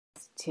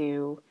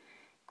to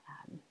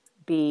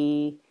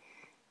be,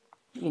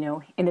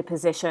 in a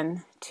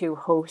position to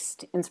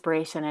host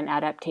Inspiration and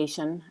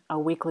Adaptation, a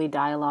weekly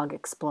dialogue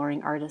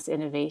exploring artists'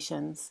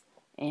 innovations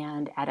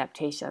and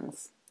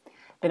adaptations.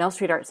 Bunnell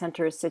Street Art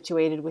Center is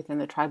situated within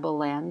the tribal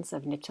lands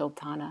of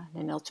Nichiltana,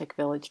 the Nilchik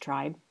village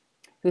tribe,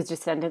 whose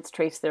descendants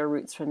trace their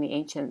roots from the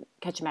ancient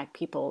Ketchimak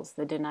peoples,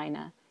 the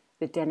Denaina,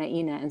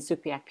 and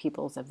Sukpiak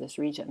peoples of this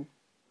region.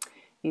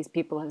 These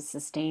people have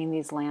sustained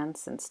these lands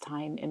since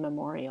time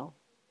immemorial,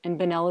 and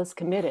Bunnell is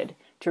committed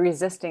to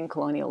resisting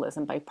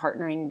colonialism by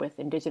partnering with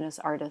Indigenous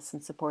artists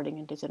and supporting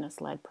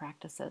Indigenous-led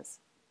practices.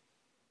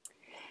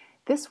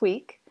 This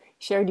week,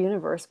 Shared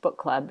Universe Book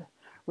Club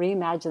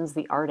reimagines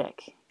the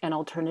Arctic and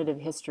alternative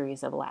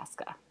histories of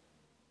Alaska.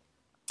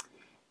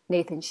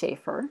 Nathan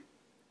Shafer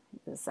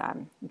is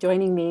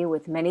joining me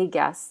with many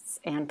guests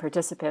and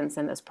participants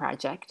in this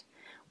project.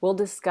 We'll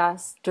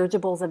discuss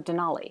Dirigibles of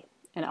Denali,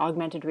 an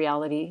augmented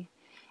reality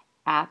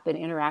app and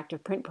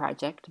interactive print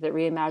project that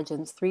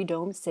reimagines 3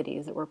 domed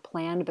cities that were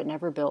planned but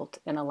never built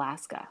in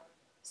Alaska: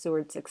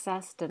 Seward,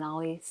 Success,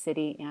 Denali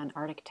City, and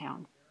Arctic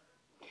Town.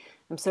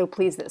 I'm so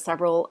pleased that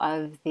several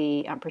of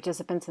the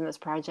participants in this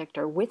project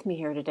are with me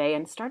here today.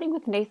 And starting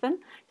with Nathan,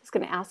 I'm just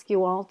going to ask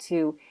you all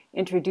to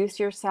introduce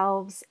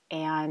yourselves,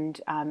 and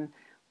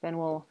then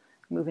we'll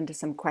move into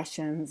some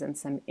questions and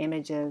some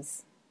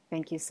images.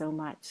 Thank you so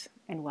much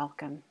and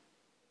welcome.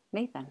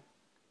 Nathan.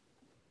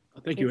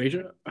 Thank you,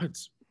 Asia.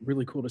 It's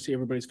really cool to see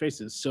everybody's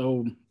faces.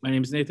 So my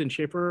name is Nathan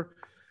Shafer.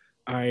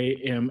 I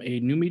am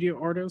a new media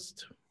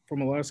artist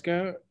from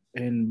Alaska,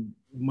 and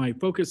my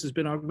focus has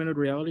been augmented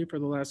reality for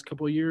the last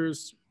couple of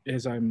years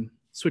as I'm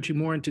switching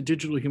more into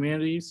digital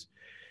humanities.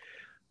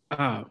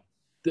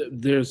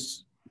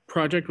 This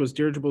project was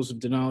Dirigibles of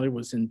Denali,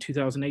 was in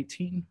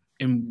 2018,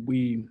 and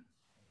we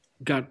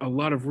got a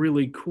lot of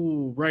really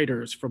cool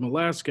writers from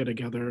Alaska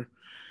together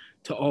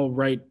to all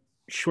write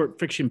short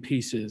fiction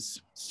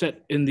pieces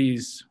set in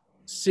these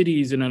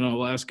cities in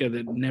Alaska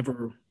that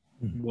never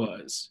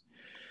was.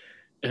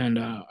 And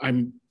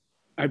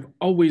I've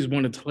always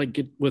wanted to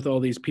get with all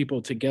these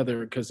people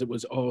together because it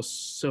was all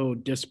so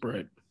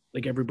disparate.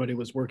 Like everybody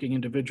was working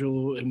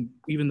individual, and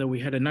even though we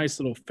had a nice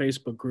little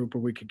Facebook group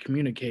where we could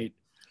communicate,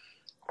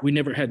 we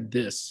never had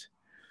this.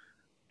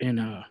 And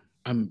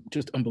I'm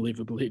just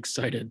unbelievably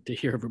excited to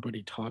hear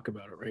everybody talk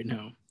about it right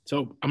now.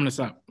 So I'm gonna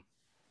stop.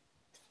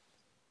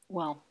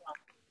 Well,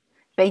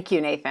 thank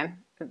you, Nathan.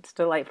 It's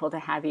delightful to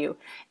have you.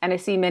 And I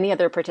see many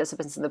other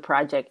participants in the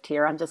project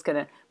here. I'm just going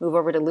to move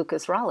over to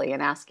Lucas Raleigh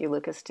and ask you,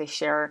 Lucas, to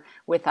share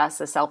with us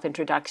a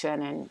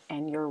self-introduction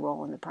and your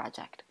role in the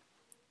project.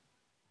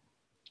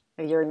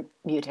 You're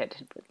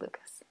muted,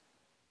 Lucas.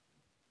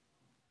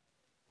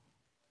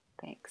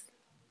 Thanks.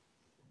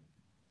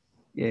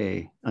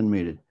 Yay,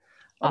 unmuted.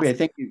 Awesome. Okay,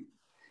 thank you.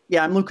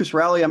 Yeah, I'm Lucas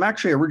Raleigh. I'm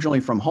actually originally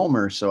from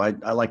Homer, so I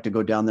like to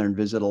go down there and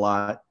visit a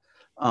lot.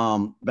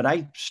 But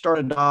I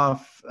started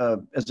off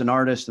as an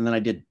artist, and then I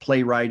did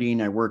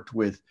playwriting. I worked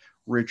with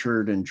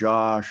Richard and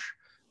Josh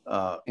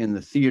in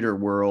the theater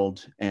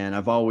world, and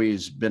I've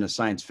always been a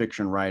science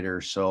fiction writer.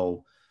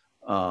 So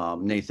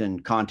Nathan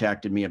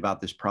contacted me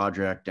about this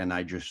project, and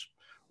I just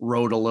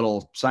wrote a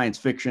little science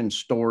fiction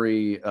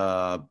story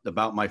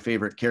about my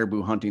favorite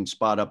caribou hunting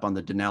spot up on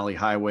the Denali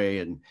Highway,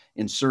 and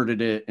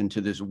inserted it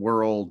into this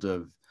world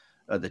of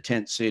the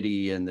tent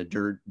city and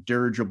the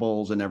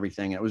dirigibles and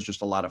everything. It was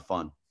just a lot of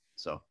fun.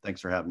 So thanks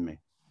for having me.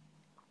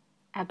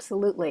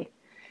 Absolutely.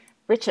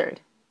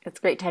 Richard, it's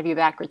great to have you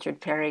back,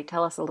 Richard Perry.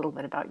 Tell us a little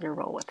bit about your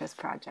role with this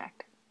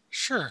project.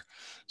 Sure.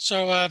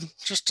 So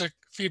just to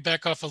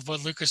feedback off of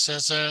what Lucas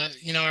says, I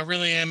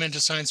really am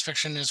into science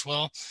fiction as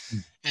well.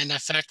 And in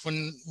fact,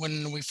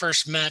 when we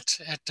first met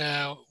at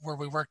where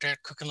we worked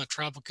at Cook Inlet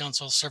Tribal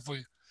Council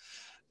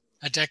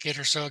a decade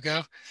or so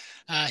ago,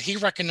 he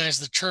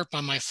recognized the chirp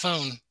on my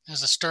phone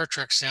as a Star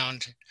Trek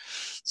sound.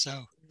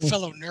 So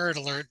fellow nerd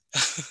alert.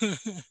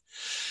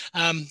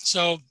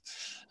 So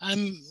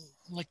I'm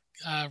like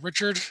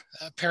Richard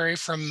Perry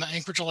from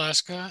Anchorage,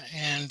 Alaska,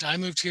 and I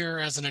moved here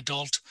as an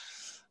adult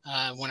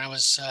when I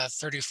was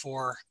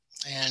 34,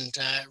 and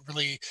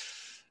really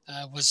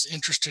was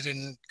interested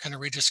in kind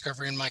of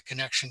rediscovering my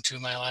connection to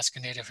my Alaska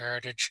Native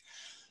heritage.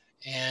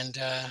 And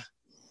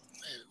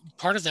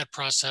part of that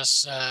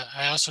process,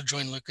 I also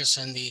joined Lucas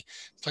in the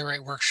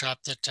playwright workshop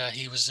that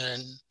he was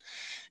in.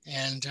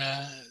 And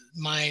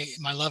my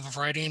love of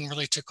writing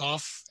really took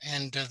off,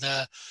 and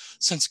the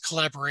sense of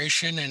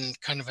collaboration and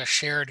kind of a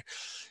shared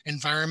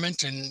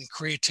environment and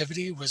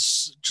creativity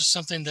was just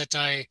something that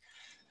I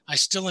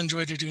still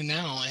enjoy to do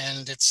now.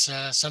 And it's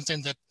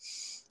something that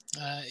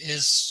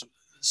is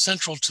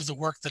central to the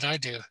work that I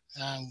do.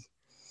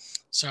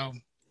 So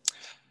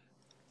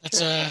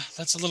that's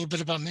a little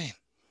bit about me.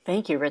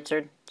 Thank you,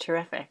 Richard.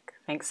 Terrific.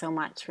 Thanks so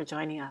much for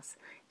joining us.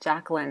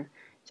 Jacqueline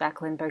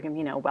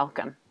Bergamino,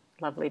 welcome.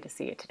 Lovely to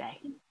see you today.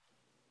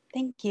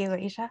 Thank you,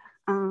 Asia.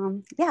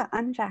 Yeah,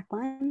 I'm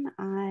Jacqueline.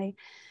 I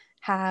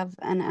have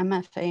an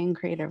MFA in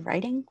creative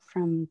writing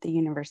from the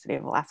University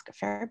of Alaska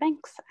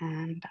Fairbanks,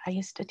 and I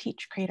used to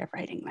teach creative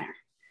writing there.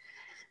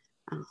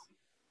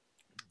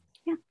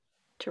 Yeah.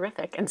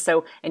 Terrific.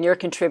 And you're a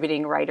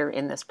contributing writer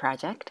in this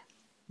project?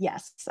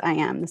 Yes, I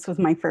am. This was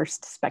my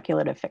first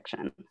speculative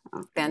fiction.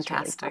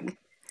 Fantastic. Really,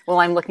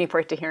 well, I'm looking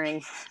forward to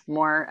hearing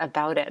more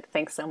about it.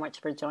 Thanks so much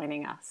for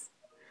joining us.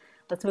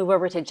 Let's move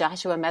over to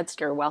Joshua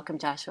Medsker. Welcome,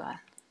 Joshua.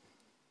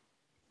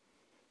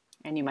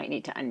 And you might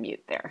need to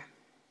unmute there.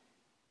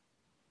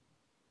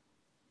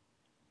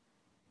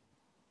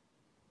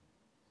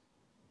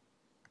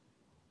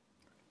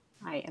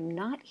 I am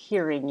not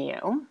hearing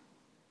you.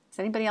 Is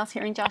anybody else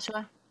hearing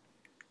Joshua?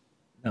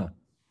 No.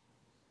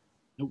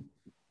 Nope.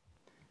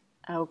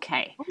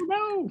 Okay. Oh,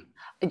 no.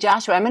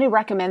 Joshua, I'm going to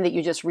recommend that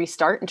you just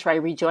restart and try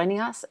rejoining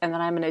us, and then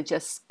I'm going to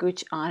just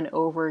scooch on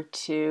over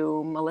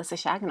to Melissa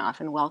Shaganoff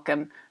and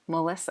welcome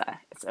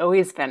Melissa. It's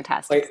always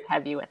fantastic to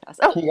have you with us.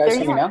 Oh, can you guys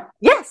there hear me now?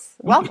 Yes,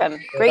 welcome.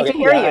 Great to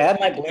hear you. I had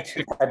my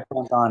Bluetooth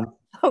headphones on.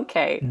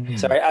 Okay.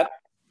 Sorry, I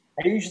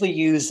usually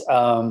use,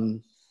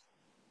 I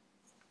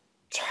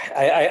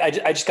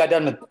just got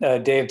done with a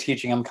day of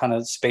teaching. I'm kind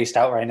of spaced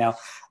out right now.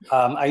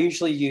 I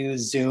usually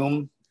use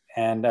Zoom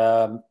and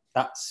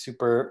not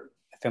super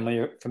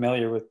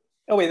familiar with,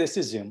 oh wait, this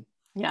is Zoom.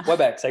 Yeah.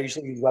 WebEx, I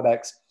usually use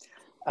WebEx.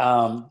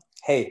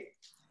 Hey,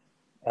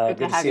 good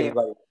to see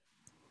everybody.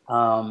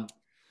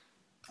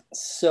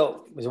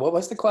 So what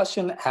was the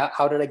question?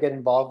 How did I get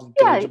involved with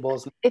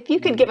Dirigibles? If you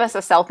could give us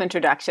a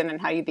self-introduction and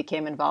how you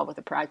became involved with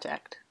the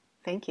project.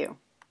 Thank you.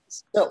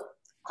 So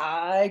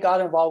I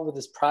got involved with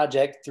this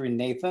project through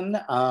Nathan.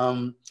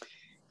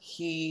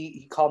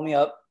 He called me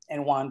up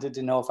and wanted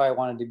to know if I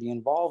wanted to be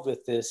involved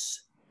with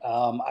this.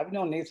 I've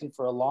known Nathan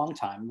for a long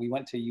time. We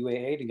went to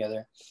UAA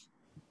together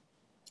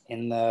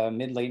in the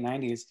mid-late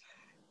 90s.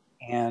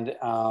 And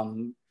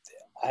I'm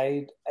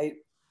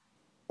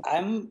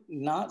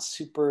not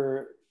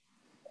super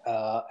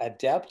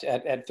adept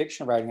at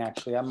fiction writing,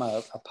 actually. I'm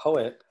a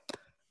poet,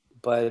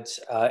 but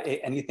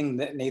anything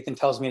that Nathan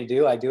tells me to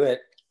do, I do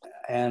it.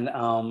 And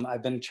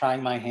I've been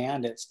trying my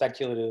hand at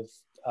speculative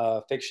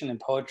fiction and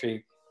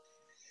poetry,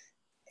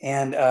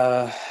 and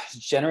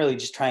generally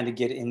just trying to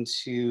get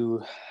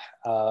into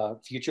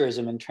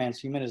futurism and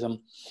transhumanism.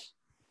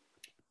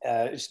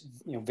 It's,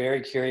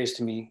 very curious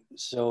to me.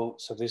 So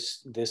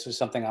this was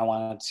something I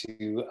wanted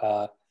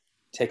to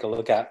take a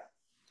look at.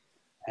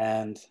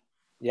 And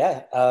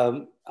yeah,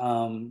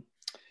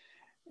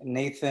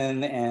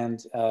 Nathan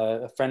and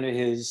a friend of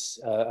his,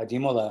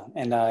 Adimola,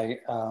 and I,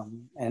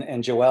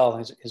 and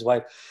Joelle, his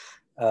wife,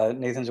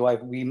 Nathan's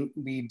wife,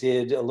 we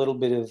did a little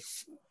bit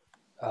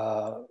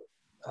of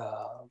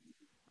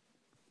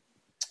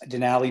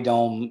Denali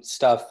Dome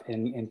stuff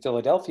in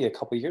Philadelphia a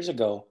couple of years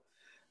ago.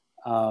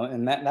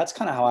 And that's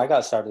kind of how I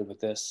got started with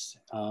this.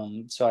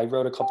 So I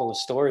wrote a couple of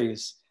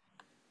stories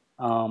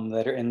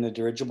that are in the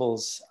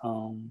Dirigibles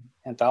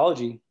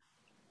anthology.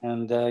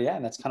 And yeah,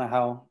 that's kind of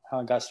how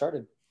I got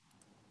started.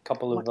 A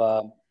couple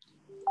of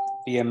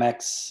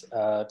BMX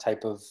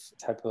type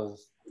of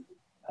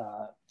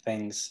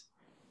things.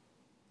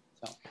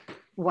 So.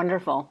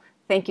 Wonderful.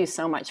 Thank you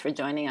so much for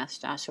joining us,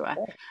 Joshua.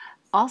 Yeah.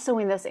 Also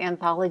in this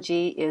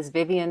anthology is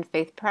Vivian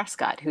Faith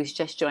Prescott, who's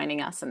just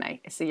joining us. And I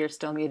see you're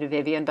still muted,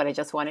 Vivian, but I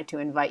just wanted to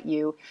invite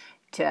you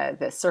to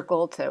the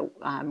circle to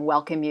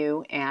welcome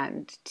you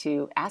and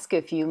to ask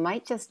if you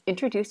might just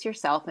introduce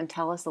yourself and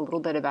tell us a little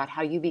bit about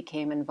how you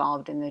became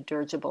involved in the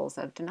Dirigibles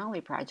of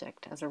Denali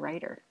project as a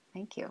writer.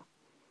 Thank you.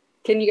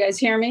 Can you guys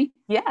hear me?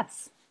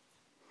 Yes.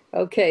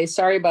 Okay,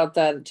 sorry about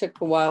that. It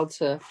took a while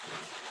to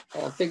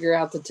figure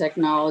out the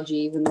technology,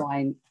 even though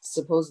I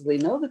supposedly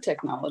know the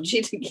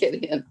technology to get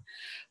in.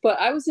 But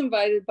I was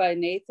invited by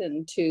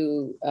Nathan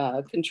to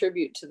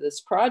contribute to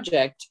this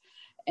project.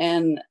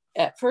 And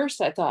at first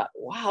I thought,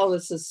 wow,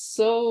 this is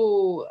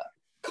so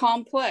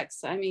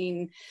complex. I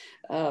mean,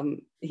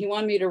 he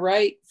wanted me to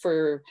write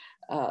for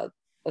a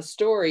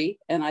story.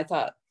 And I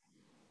thought,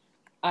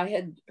 I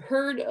had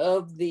heard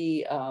of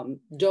the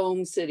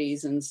dome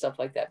cities and stuff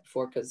like that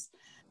before, because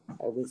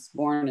I was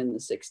born in the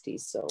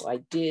 60s. So I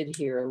did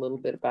hear a little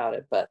bit about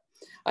it, but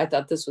I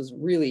thought this was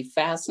really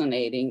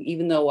fascinating,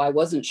 even though I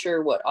wasn't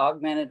sure what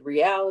augmented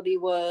reality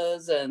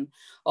was and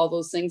all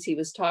those things he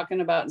was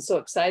talking about, and so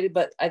excited.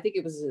 But I think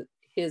it was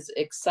his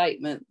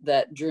excitement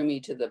that drew me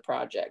to the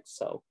project.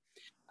 So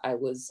I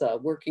was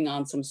working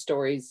on some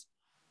stories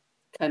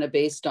kind of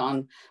based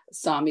on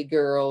Sami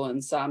girl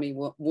and Sami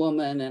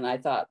woman. And I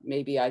thought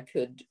maybe I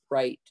could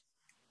write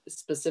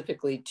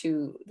specifically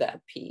to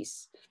that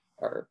piece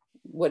or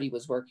what he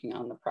was working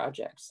on the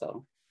project.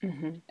 So,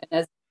 and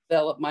as I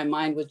developed, my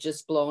mind was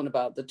just blown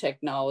about the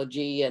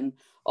technology and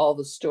all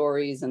the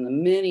stories and the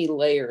many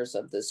layers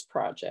of this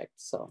project.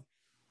 So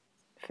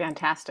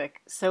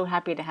fantastic. So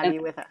happy to have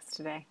you with us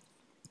today.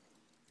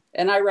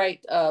 And I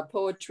write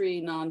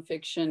poetry,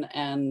 nonfiction,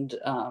 and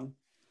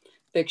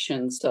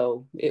fiction.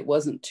 So it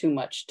wasn't too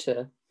much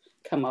to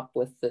come up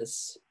with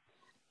this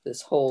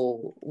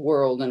whole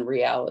world and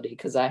reality,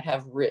 because I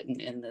have written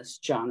in this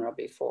genre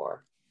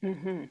before.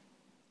 Mm-hmm.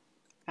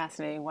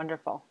 Fascinating.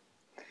 Wonderful.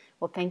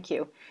 Well, thank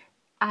you.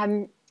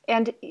 And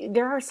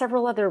there are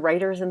several other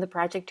writers in the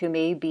project who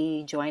may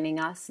be joining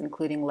us,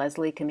 including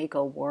Leslie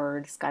Kamiko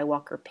Ward,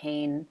 Skywalker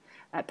Payne,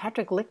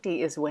 Patrick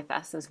Lichty is with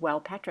us as well.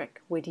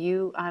 Patrick, would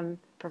you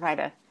provide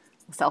a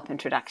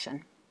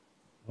self-introduction?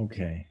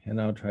 Okay,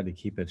 and I'll try to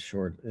keep it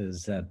short.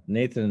 Is that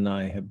Nathan and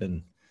I have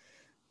been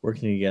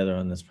working together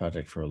on this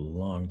project for a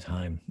long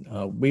time.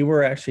 We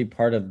were actually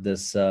part of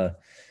this, I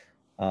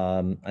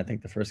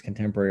think the first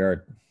contemporary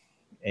art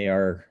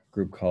AR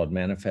group called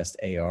Manifest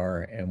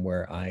AR, and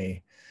where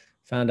I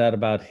found out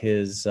about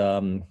his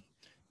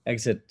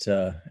Exit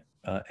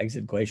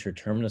Glacier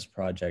Terminus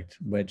project,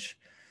 which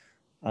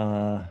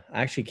I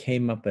actually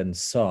came up and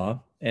saw.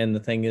 And the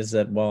thing is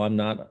that while I'm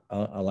not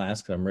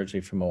Alaska, I'm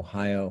originally from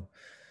Ohio,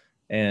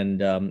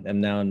 and am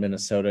now in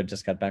Minnesota,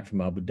 just got back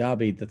from Abu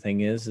Dhabi. The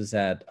thing is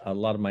that a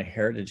lot of my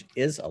heritage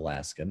is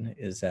Alaskan,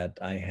 is that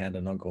I had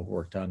an uncle who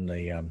worked on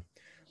the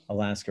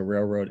Alaska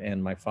Railroad,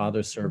 and my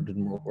father served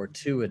in World War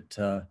II at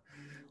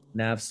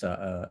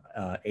NAVSA,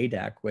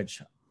 ADAC,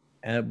 which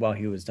while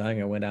he was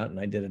dying, I went out and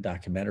I did a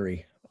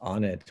documentary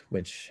on it,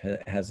 which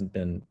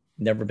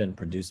never been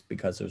produced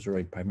because it was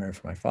really primarily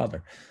for my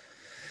father.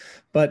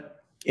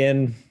 But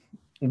in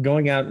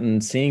going out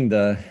and seeing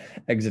the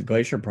Exit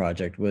Glacier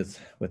project with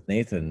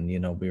Nathan, you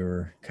know, we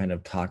were kind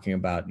of talking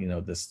about, you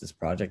know, this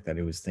project that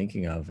he was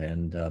thinking of,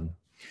 and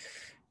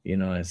you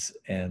know, I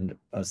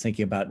was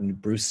thinking about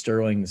Bruce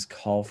Sterling's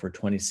call for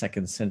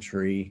 22nd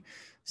century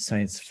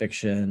science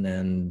fiction,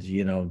 and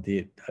you know,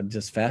 I'm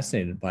just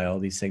fascinated by all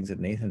these things that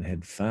Nathan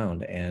had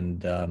found,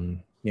 and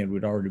you know,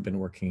 we'd already been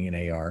working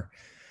in AR,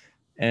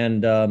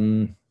 and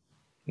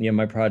you know,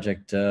 my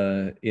project,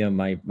 you know,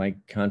 my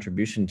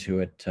contribution to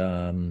it,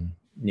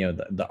 you know,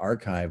 the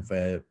archive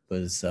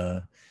was,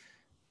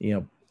 you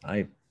know,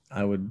 I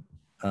would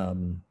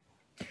kind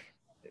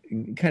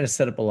of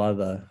set up a lot of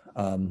the,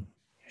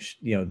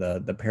 you know,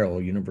 the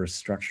parallel universe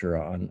structure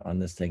on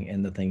this thing.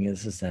 And the thing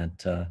is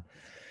that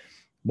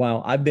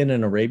while I've been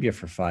in Arabia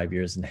for 5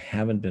 years and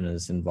haven't been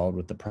as involved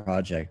with the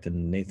project,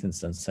 and Nathan's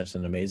done such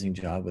an amazing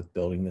job with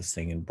building this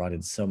thing and brought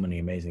in so many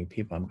amazing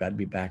people, I'm glad to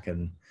be back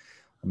in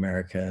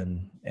America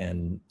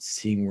and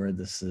seeing where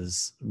this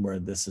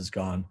has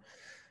gone,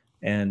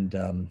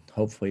 and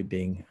hopefully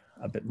being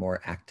a bit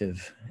more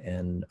active.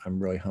 And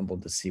I'm really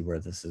humbled to see where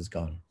this has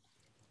gone.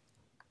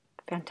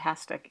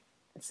 Fantastic.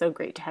 It's so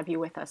great to have you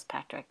with us,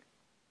 Patrick.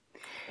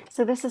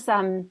 So this is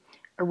a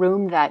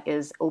room that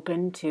is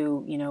open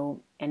to, you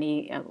know,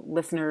 any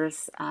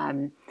listeners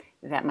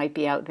that might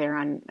be out there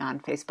on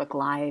Facebook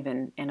Live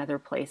and other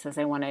places.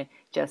 I want to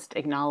just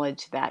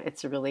acknowledge that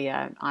it's really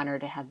an honor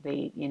to have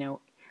the, you know,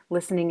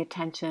 listening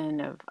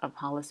attention of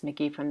Hollis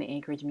Mickey from the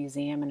Anchorage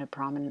Museum, and a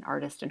prominent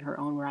artist in her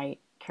own right,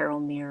 Carol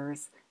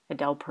Mears,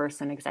 Adele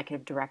Person,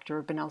 Executive Director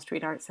of Bunnell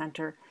Street Art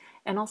Center,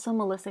 and also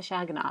Melissa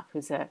Shaganoff,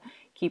 who's a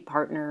key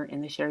partner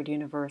in the Shared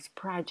Universe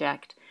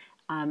project,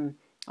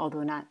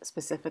 although not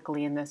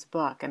specifically in this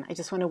book. And I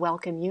just want to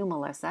welcome you,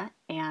 Melissa,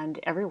 and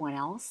everyone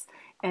else,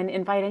 and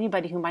invite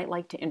anybody who might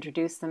like to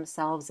introduce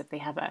themselves if they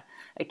have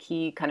a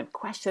key kind of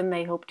question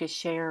they hope to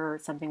share or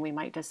something we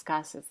might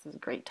discuss. It's a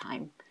great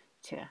time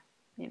to,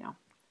 you know,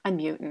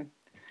 unmute and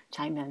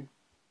chime in.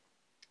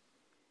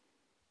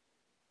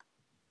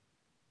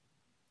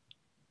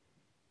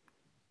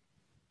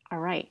 All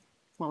right.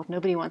 Well, if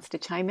nobody wants to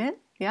chime in,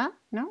 yeah?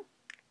 No?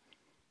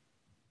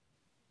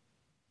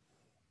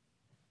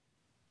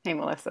 Hey,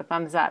 Melissa,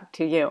 thumbs up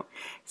to you.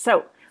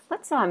 So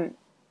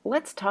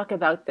let's talk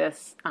about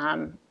this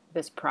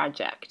this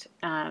project.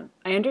 I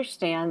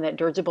understand that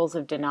Dirigibles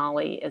of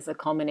Denali is a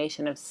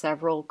culmination of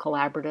several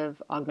collaborative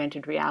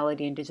augmented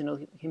reality and digital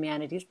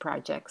humanities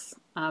projects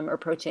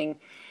approaching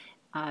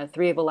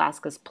 3 of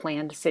Alaska's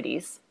planned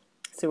cities: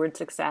 Seward,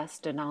 Success,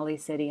 Denali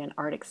City, and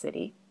Arctic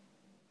City.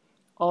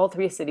 All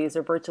 3 cities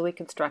are virtually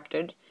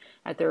constructed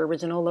at their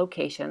original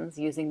locations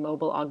using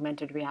mobile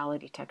augmented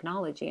reality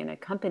technology, and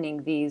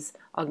accompanying these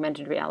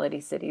augmented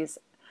reality cities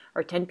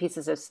are 10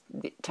 pieces of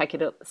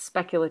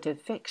speculative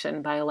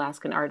fiction by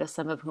Alaskan artists,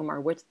 some of whom are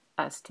with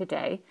us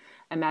today,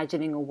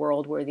 imagining a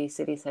world where these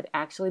cities had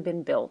actually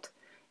been built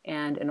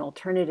and an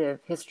alternative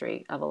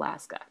history of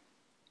Alaska,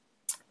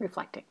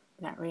 reflecting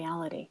that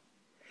reality.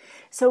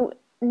 So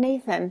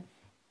Nathan,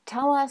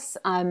 tell us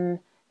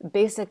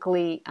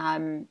basically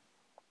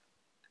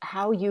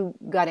how you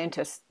got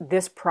into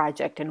this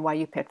project and why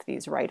you picked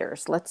these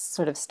writers. Let's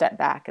sort of step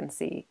back and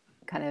see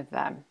kind of,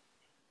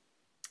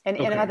 and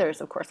others,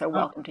 of course, are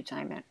welcome to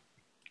chime in.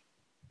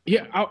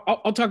 Yeah,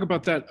 I'll talk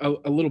about that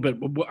a little bit.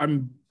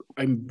 I'm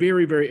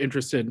very, very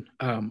interested.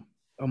 Oh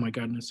my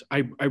goodness,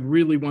 I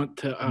really want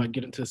to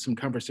get into some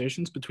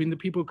conversations between the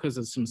people because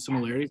of some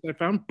similarities I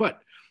found. But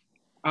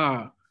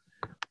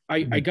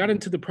I got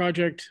into the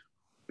project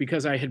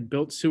because I had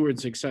built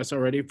Seward Success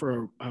already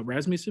for a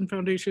Rasmussen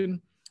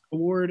Foundation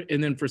Award,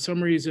 and then for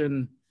some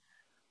reason,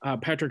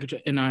 Patrick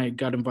and I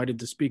got invited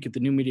to speak at the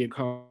New Media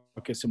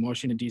Caucus in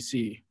Washington,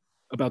 D.C.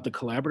 about the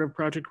collaborative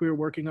project we were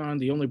working on.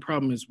 The only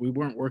problem is we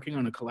weren't working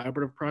on a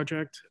collaborative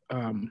project,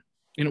 and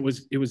it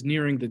was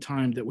nearing the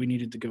time that we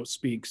needed to go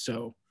speak.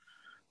 So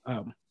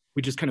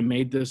we just kind of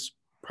made this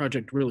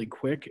project really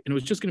quick, and it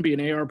was just going to be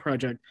an AR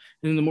project.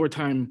 And then the more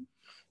time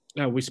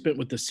we spent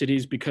with the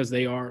cities, because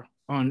they are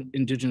on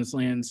indigenous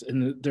lands,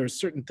 and there are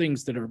certain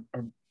things that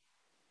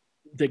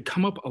that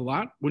come up a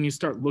lot when you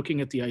start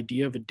looking at the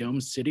idea of a dome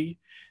city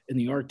in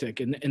the Arctic,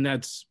 and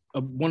that's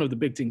one of the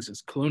big things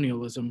is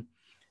colonialism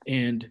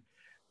and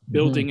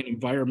building an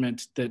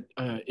environment that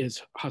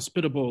is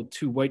hospitable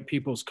to white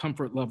people's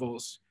comfort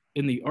levels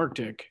in the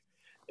Arctic.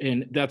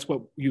 And that's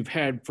what you've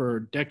had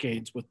for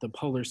decades with the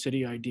polar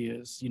city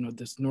ideas, you know,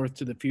 this north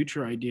to the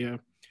future idea.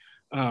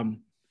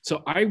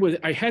 So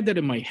I had that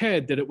in my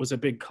head that it was a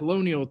big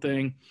colonial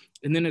thing.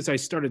 And then as I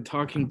started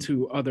talking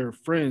to other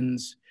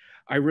friends,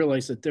 I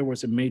realized that there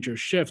was a major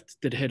shift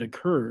that had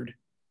occurred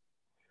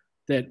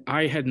that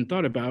I hadn't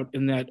thought about,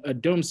 and that a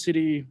dome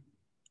city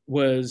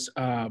was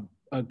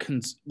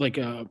like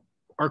a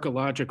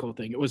archaeological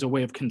thing. It was a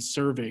way of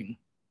conserving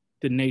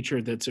the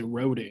nature that's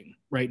eroding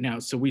right now.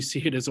 So we see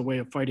it as a way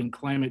of fighting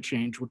climate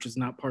change, which is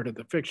not part of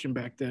the fiction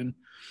back then.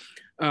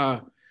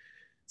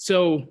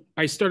 So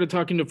I started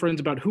talking to friends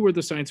about who were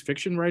the science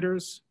fiction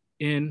writers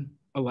in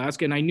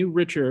Alaska. And I knew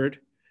Richard,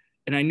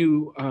 and I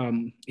knew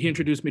he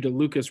introduced me to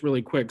Lucas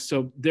really quick.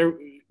 So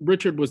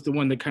Richard was the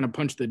one that kind of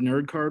punched the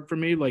nerd card for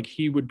me. Like,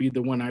 he would be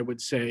the one I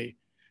would say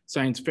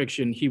science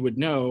fiction he would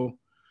know.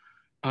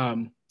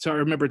 So I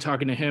remember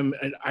talking to him,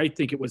 and I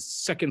think it was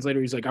seconds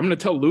later, he's like, I'm going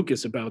to tell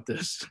Lucas about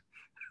this.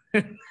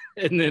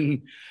 And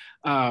then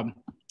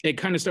it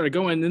kind of started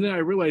going. And then I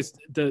realized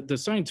the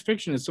science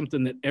fiction is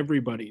something that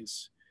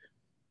everybody's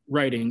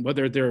writing,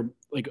 whether they're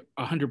like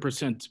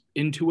 100%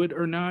 into it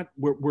or not.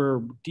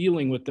 We're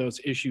dealing with those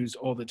issues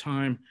all the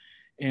time.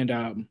 And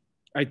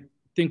I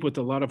think with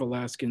a lot of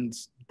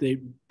Alaskans, they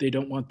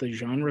don't want the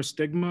genre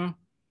stigma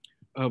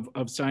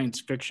of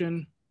science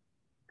fiction.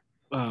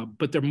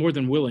 But they're more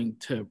than willing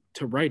to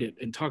write it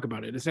and talk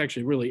about it. It's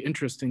actually really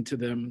interesting to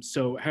them.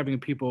 So having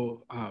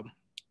people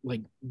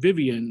like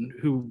Vivian,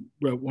 who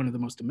wrote one of the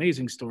most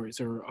amazing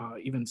stories, or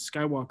even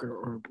Skywalker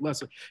or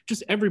Leslie,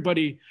 just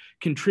everybody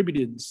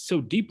contributed so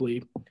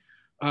deeply.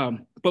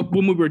 But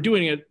when we were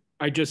doing it,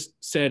 I just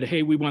said,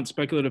 hey, we want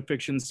speculative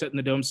fiction set in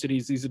the dome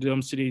cities. These are the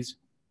dome cities,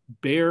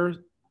 bare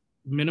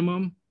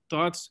minimum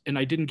thoughts. And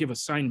I didn't give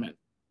assignments.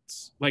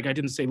 Like, I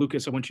didn't say,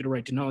 Lucas, I want you to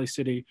write Denali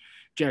City.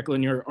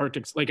 Jacqueline, your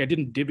Arctic. Like, I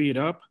didn't divvy it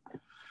up.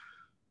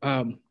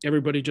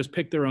 Everybody just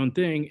picked their own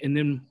thing. And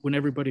then when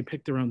everybody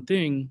picked their own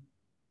thing,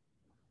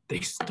 they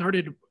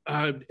started,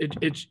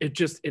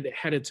 it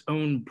had its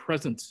own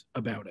presence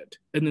about it.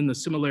 And then the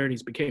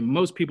similarities became,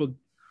 most people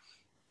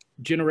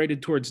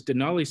generated towards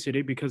Denali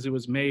City because it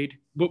was made,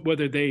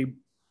 whether they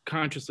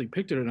consciously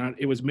picked it or not,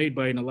 it was made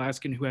by an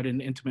Alaskan who had an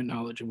intimate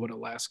knowledge of what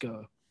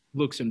Alaska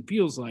looks and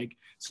feels like.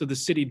 So the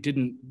city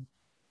didn't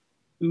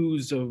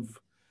ooze of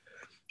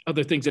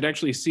other things. It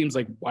actually seems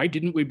like, why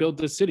didn't we build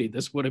this city?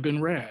 This would have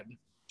been rad.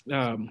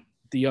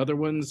 The other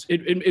ones,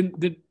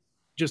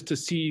 just to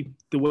see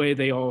the way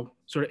they all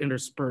sort of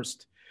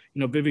interspersed.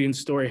 You know, Vivian's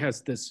story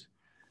has this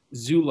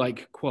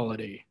zoo-like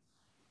quality.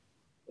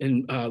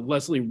 And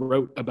Leslie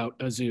wrote about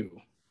a zoo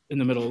in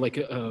the middle, like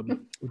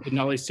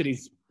Denali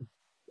City's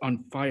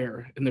on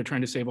fire and they're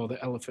trying to save all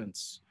the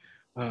elephants.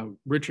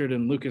 Richard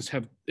and Lucas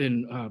have,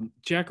 and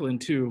Jacqueline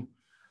too,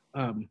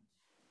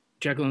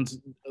 Jacqueline's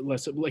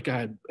less like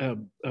a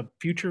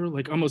future,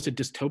 like almost a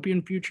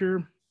dystopian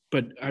future,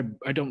 but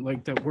I don't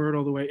like that word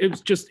all the way.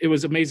 It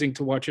was amazing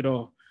to watch it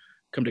all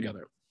come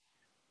together.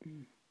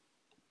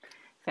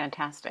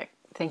 Fantastic.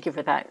 Thank you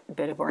for that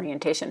bit of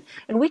orientation.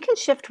 And we can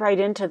shift right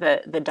into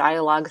the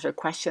dialogues or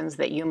questions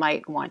that you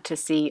might want to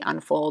see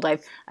unfold.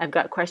 I've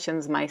got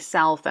questions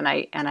myself, and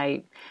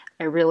I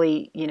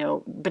really, you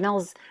know,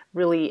 Benel's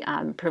really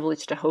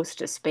privileged to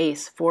host a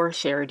space for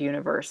shared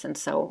universe. And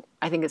so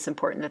I think it's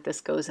important that this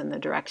goes in the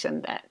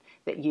direction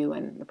that you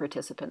and the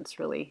participants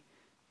really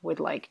would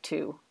like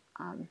to,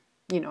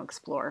 you know,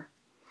 explore.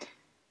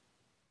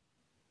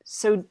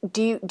 So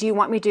do you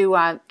want me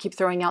to keep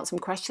throwing out some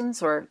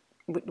questions, or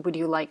would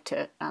you like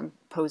to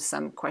pose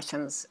some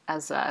questions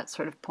as a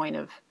sort of point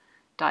of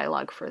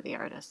dialogue for the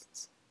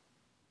artists?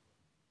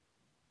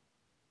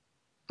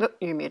 Oh,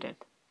 you're muted.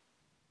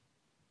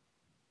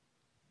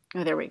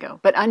 Oh, there we go.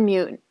 But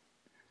unmute,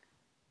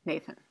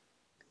 Nathan.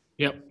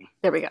 Yep.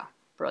 There we go.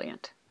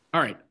 Brilliant.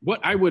 All right. What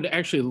I would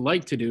actually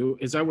like to do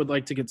is I would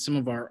like to get some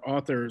of our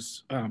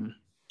authors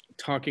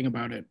talking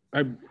about it.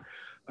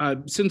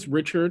 Since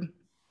Richard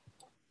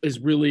is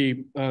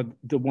really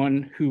the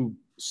one who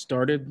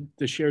started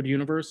the shared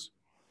universe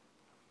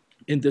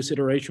in this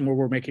iteration where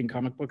we're making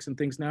comic books and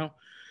things now,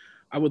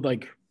 I would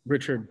like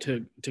Richard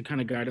to kind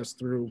of guide us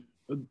through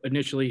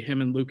initially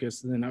him and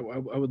Lucas, and then I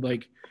would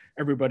like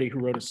everybody who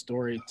wrote a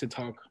story to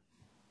talk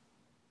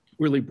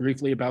really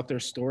briefly about their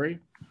story.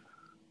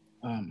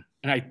 And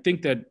I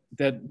think that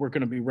we're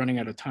going to be running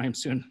out of time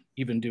soon,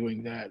 even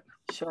doing that.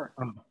 Sure.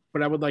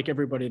 But I would like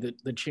everybody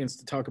the chance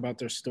to talk about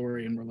their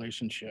story and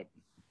relationship.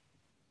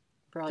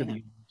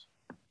 Brilliant.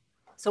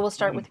 So we'll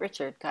start with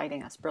Richard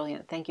guiding us.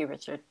 Brilliant. Thank you,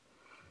 Richard.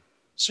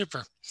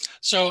 Super.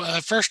 So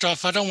first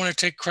off, I don't want to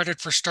take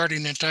credit for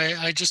starting it.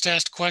 I just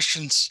asked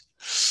questions.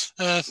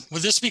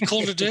 Would this be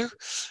cool to do?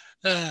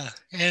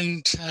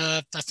 And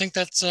I think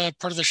that's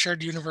part of the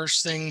shared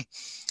universe thing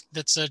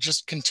that's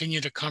just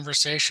continued a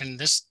conversation.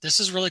 This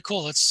is really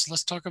cool.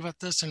 Let's talk about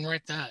this and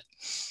write that.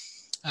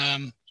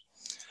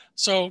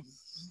 So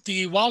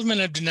the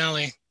Wildmen of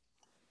Denali,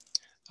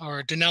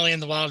 or Denali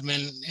and the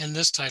Wildmen in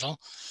this title.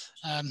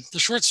 The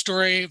short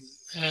story,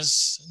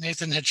 as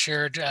Nathan had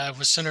shared,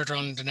 was centered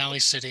on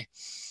Denali City.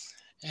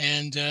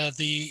 And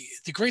the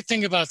great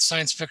thing about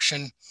science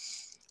fiction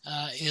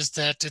is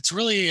that it's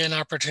really an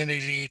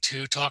opportunity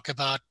to talk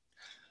about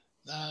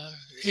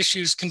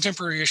issues,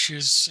 contemporary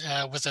issues,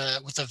 with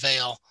a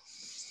veil.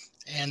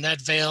 And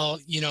that veil,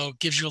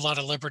 gives you a lot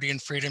of liberty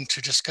and freedom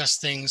to discuss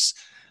things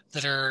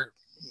that are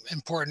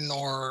important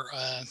or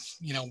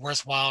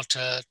worthwhile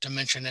to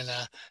mention in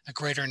a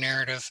greater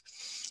narrative,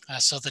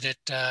 so that it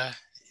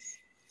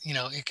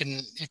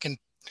can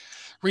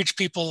reach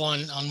people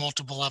on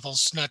multiple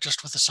levels, not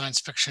just with the science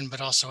fiction,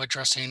 but also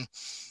addressing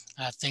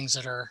things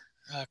that are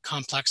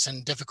complex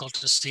and difficult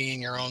to see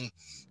in your own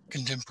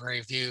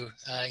contemporary view,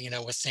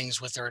 with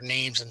things with their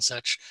names and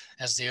such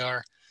as they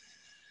are.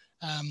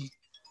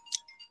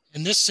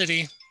 In this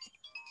city,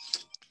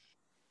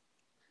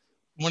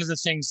 one of the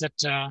things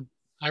that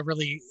I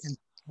really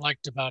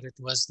liked about it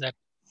was that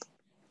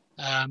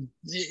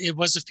it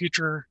was a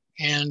future,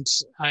 and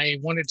I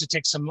wanted to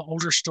take some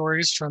older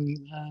stories from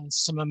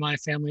some of my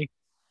family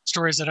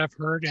stories that I've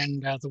heard,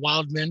 and the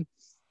wild men,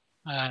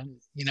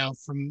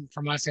 from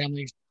my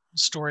family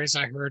stories,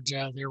 I heard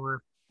there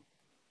were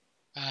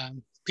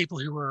people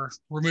who were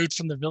removed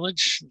from the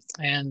village,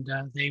 and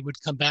they would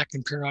come back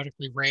and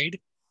periodically raid,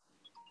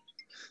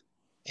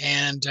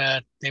 and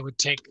they would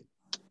take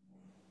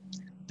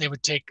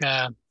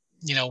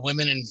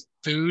women and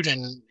food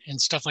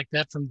and stuff like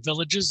that from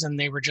villages, and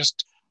they were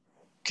just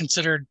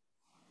considered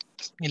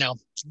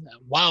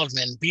wild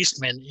men,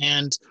 beast men.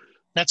 And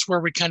that's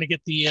where we kind of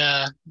get the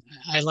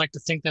I like to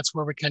think that's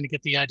where we kind of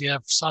get the idea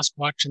of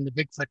Sasquatch and the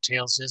Bigfoot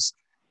tales is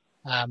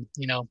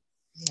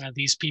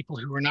these people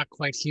who are not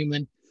quite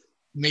human,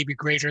 maybe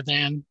greater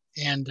than,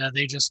 and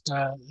they just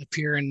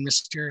appear and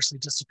mysteriously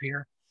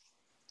disappear.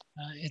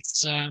 It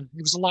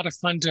was a lot of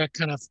fun to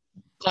kind of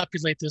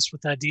populate this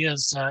with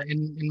ideas.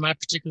 In my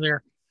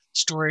particular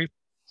story,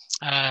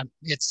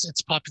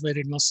 it's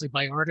populated mostly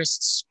by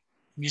artists,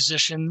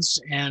 musicians,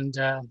 and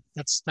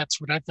that's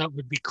what I thought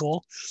would be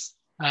cool.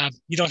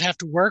 You don't have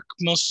to work.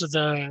 Most of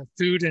the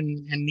food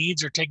and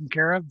needs are taken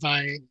care of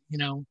by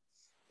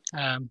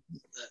a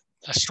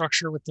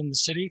structure within the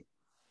city,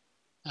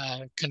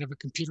 kind of a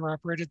computer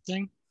operated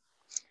thing,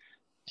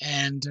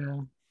 and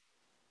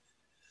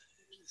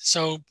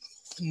so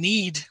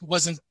need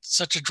wasn't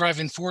such a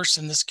driving force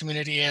in this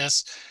community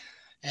as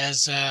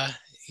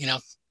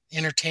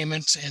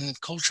entertainment and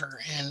culture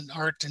and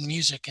art and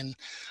music and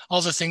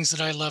all the things that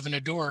I love and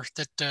adore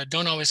that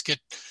don't always get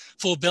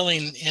full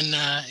billing in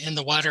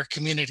the wider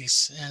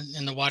communities and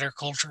in the wider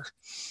culture.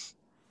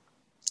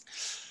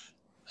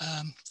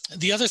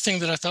 The other thing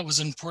that I thought was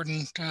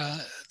important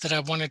that I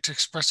wanted to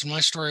express in my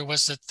story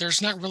was that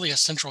there's not really a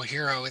central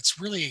hero. It's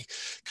really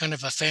kind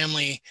of a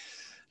family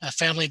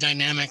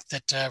dynamic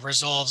that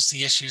resolves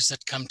the issues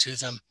that come to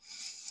them.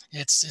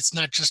 It's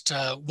not just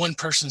one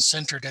person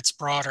centered, it's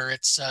broader.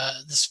 It's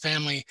this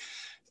family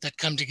that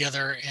come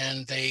together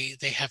and they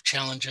have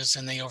challenges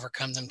and they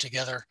overcome them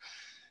together.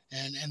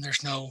 And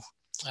there's no,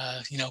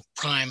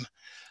 prime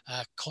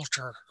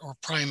culture or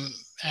prime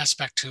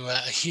aspect to a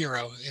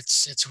hero.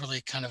 It's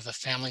really kind of a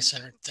family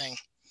centered thing.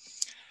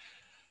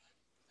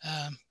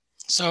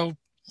 So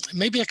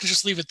maybe I could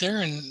just leave it there,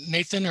 and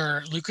Nathan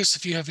or Lucas,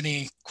 if you have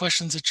any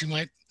questions that you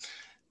might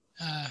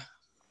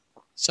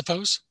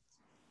suppose.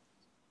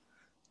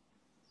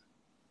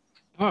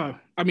 So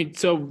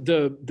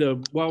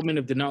the Wildmen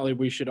of Denali,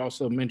 we should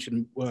also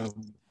mention,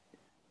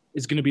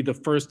 is going to be the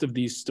first of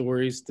these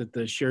stories that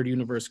the Shared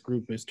Universe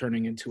group is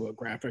turning into a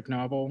graphic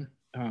novel.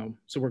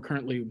 So we're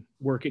currently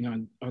working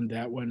on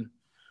that one.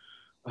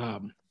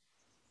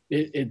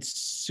 It's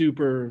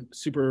super,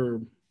 super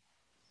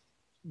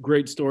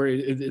great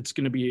story. It's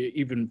going to be an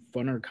even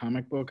funner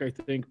comic book, I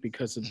think,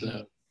 because of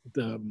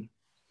the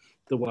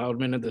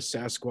Wildmen and the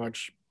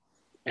Sasquatch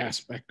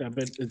aspect of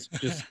it. It's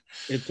just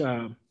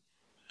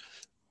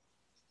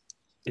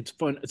it's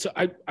fun. So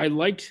I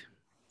liked.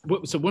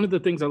 So one of the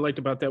things I liked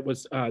about that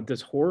was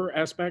this horror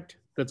aspect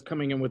that's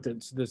coming in with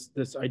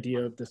this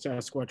idea of the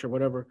Sasquatch or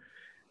whatever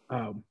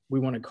we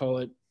want to call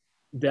it.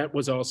 That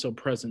was also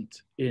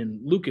present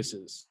in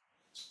Lucas's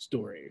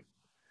story.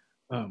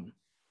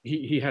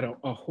 He had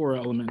a horror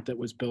element that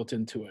was built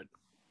into it.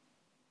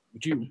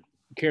 Would you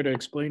care to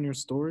explain your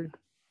story,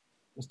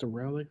 Mr.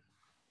 Rowley?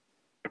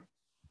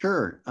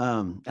 Sure.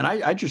 And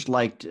I just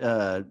liked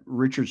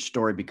Richard's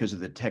story because of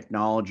the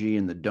technology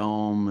and the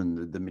dome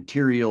and the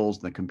materials,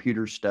 the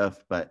computer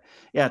stuff. But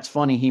yeah, it's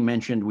funny. He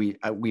mentioned we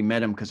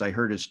met him because I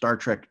heard his Star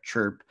Trek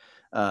chirp.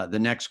 The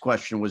next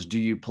question was, do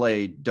you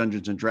play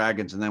Dungeons and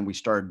Dragons? And then we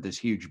started this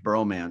huge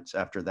bromance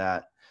after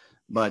that.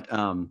 But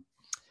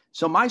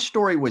so my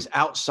story was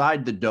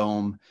outside the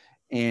dome,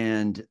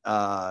 and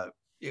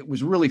it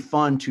was really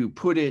fun to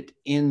put it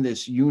in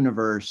this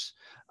universe.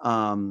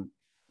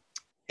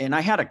 and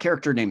I had a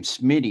character named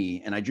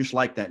Smitty, and I just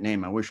like that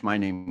name. I wish my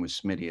name was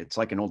Smitty. It's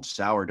like an old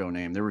sourdough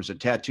name. There was a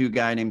tattoo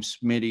guy named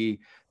Smitty.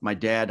 My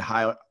dad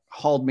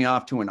hauled me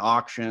off to an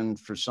auction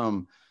for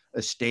some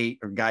estate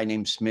or guy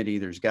named Smitty.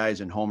 There's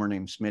guys in Homer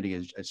named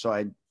Smitty. So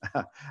I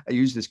I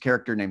use this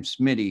character named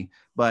Smitty.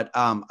 But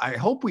I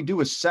hope we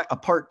do a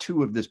part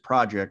 2 of this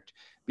project,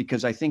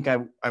 because I think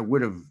I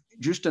would have,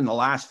 just in the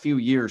last few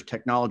years,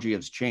 technology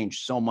has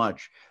changed so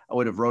much. I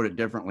would have wrote it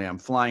differently. I'm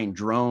flying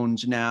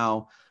drones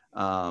now.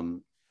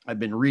 I've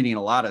been reading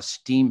a lot of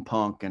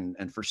steampunk,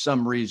 and for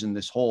some reason,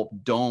 this whole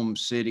dome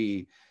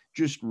city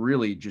just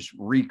really just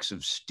reeks of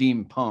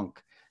steampunk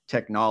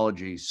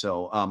technology.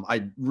 So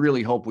I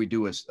really hope we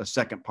do a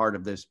second part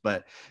of this.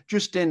 But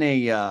just in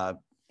a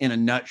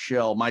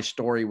nutshell, my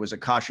story was a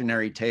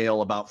cautionary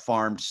tale about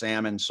farmed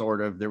salmon.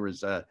 Sort of, there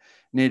was a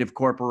native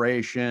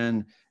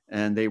corporation,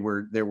 and they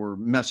were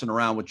messing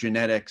around with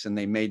genetics, and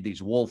they made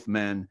these wolf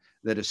men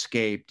that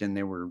escaped, and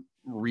they were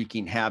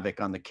wreaking havoc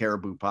on the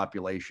caribou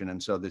population.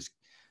 And so this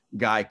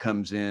guy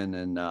comes in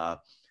and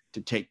to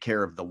take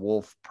care of the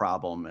wolf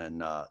problem,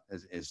 and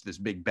is this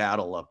big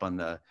battle up on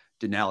the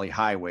Denali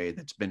Highway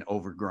that's been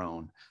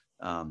overgrown.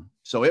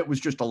 So it was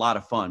just a lot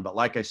of fun. But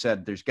like I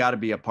said, there's got to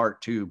be a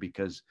part 2,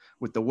 because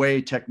with the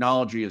way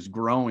technology is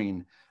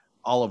growing,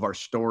 all of our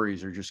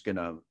stories are just going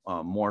to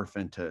morph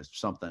into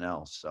something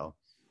else. So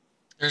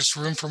there's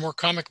room for more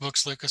comic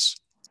books, Lucas.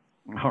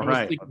 All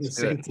right, the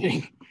same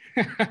thing.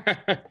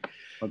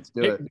 Let's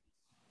do it.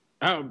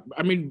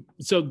 I mean,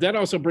 so that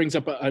also brings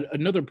up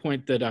another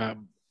point that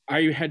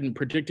I hadn't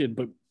predicted,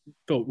 but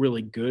felt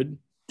really good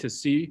to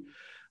see.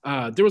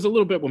 There was a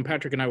little bit when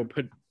Patrick and I would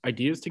put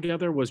ideas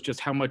together, was just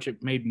how much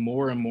it made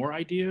more and more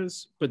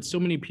ideas. But so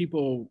many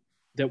people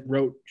that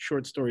wrote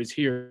short stories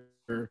here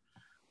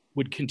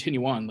would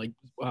continue on. Like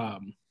I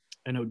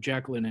know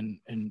Jacqueline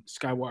and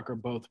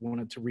Skywalker both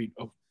wanted to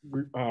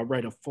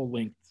write a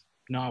full-length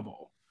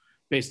novel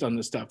based on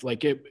this stuff.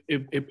 Like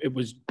it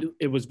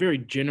was very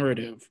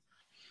generative.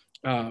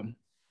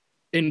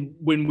 And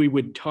when we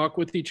would talk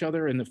with each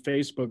other in the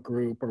Facebook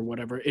group or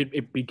whatever,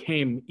 it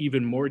became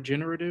even more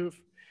generative.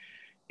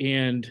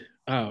 And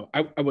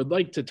I would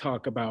like to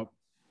talk about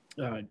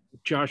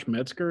Josh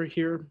Metzger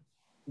here,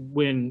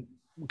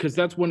 because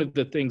that's one of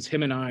the things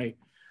him and I,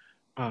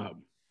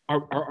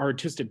 our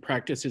artistic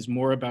practice is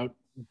more about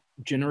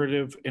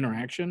generative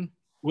interaction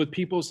with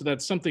people. So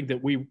that's something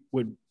that we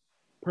would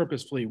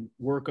purposefully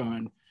work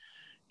on.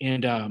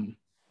 And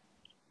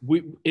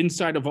we,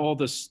 inside of all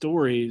the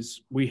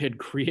stories, we had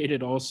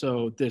created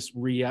also this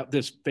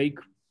fake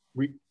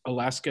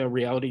Alaska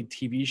reality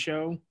TV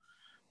show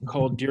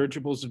called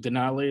Dirigibles of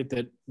Denali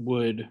that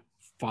would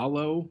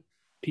follow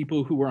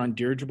people who were on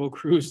dirigible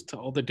cruise to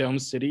all the dome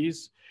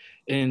cities.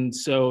 And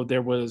so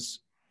there was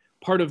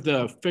part of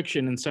the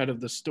fiction inside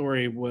of the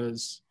story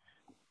was,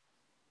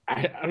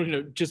 I don't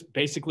know, just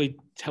basically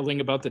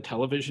telling about the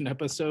television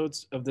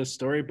episodes of this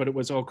story, but it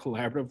was all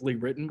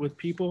collaboratively written with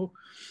people.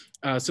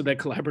 So that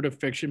collaborative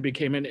fiction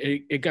became,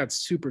 it got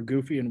super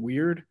goofy and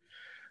weird.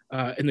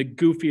 And the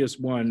goofiest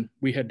one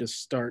we had to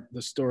start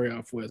the story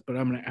off with, but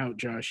I'm gonna out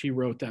Josh. He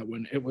wrote that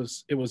one. It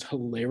was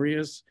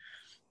hilarious.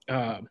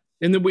 And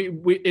then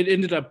it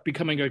ended up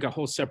becoming like a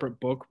whole separate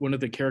book. One of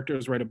the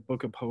characters write a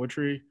book of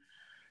poetry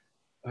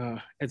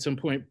at some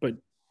point. But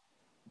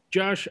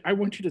Josh, I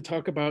want you to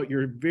talk about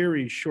your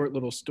very short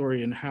little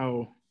story and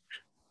how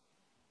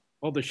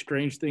all the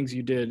strange things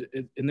you did.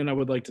 And then I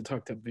would like to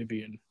talk to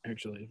Vivian,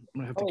 actually.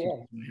 I'm gonna have to keep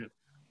this in my head.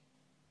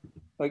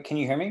 Wait, can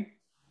you hear me?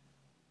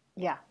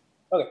 Yeah.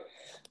 Okay.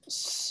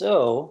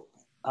 So,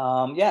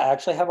 yeah, I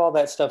actually have all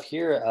that stuff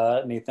here,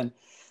 Nathan.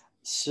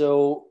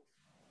 So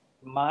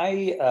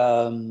my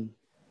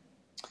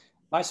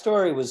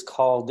story was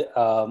called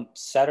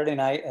Saturday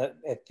Night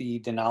at the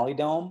Denali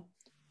Dome.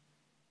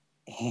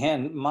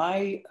 And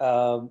my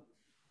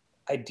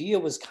idea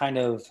was kind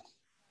of,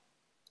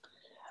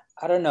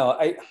 I don't know,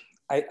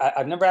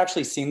 I've never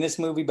actually seen this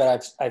movie,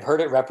 but I've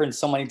heard it referenced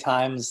so many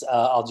times.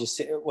 I'll just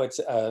say, what's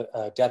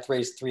Death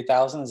Race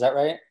 3000, is that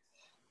right?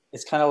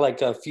 It's kind of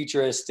like a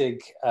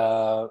futuristic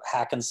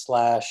hack and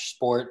slash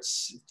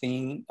sports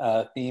theme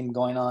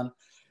going on.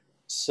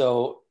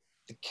 So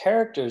the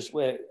characters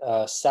with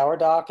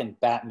Sourdock and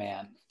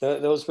Batman,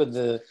 those were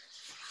the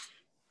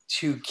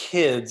two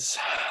kids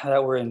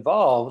that were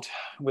involved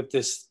with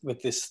this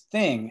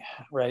thing,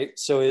 right?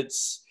 So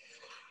it's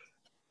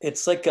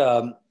like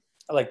a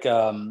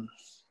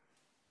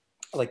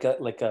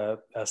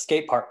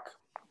skate park,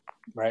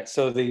 right?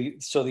 So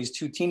these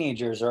two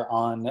teenagers are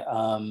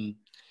on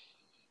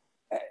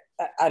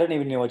I don't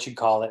even know what you'd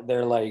call it.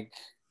 They're like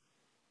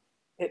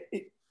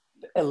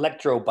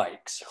electro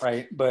bikes,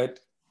 right? But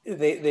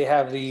they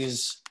have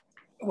these,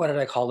 what did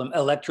I call them?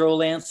 Electro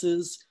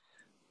lances,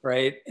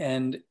 right?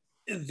 And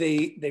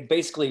they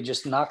basically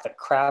just knock the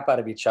crap out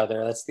of each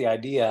other. That's the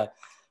idea.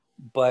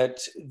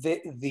 But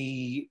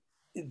the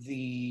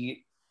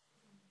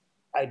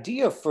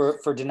idea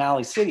for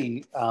Denali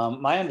City,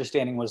 my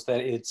understanding was that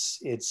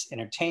it's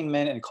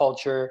entertainment and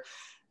culture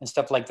and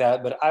stuff like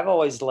that. But I've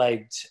always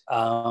liked,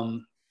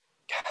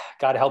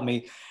 God help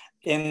me,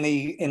 in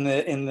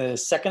the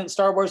second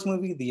Star Wars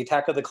movie, the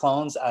Attack of the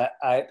Clones,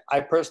 I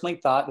personally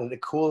thought that the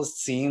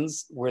coolest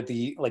scenes were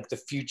the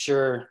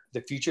future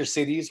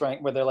cities,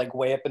 right, where they're like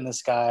way up in the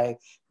sky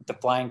with the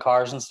flying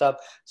cars and stuff.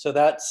 So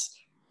that's,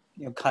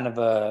 you know, kind of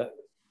a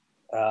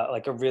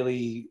like a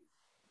really,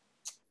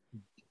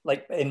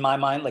 like, in my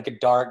mind, like a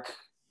dark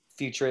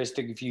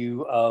futuristic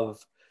view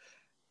of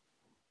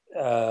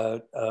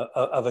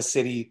a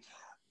city.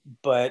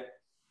 But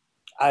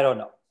I don't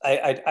know.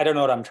 I don't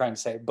know what I'm trying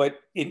to say, but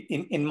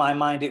in my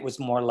mind, it was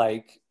more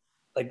like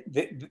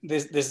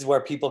this is where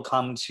people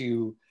come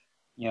to,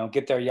 you know,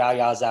 get their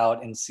yayas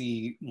out and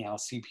see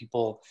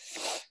people,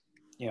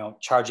 you know,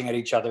 charging at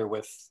each other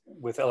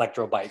with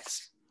electro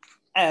bikes.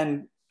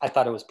 And I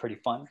thought it was pretty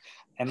fun.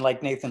 And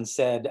like Nathan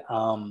said,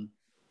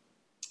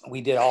 we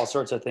did all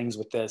sorts of things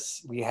with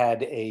this. We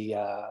had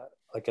a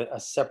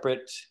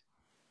separate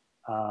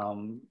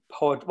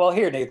poet. Well,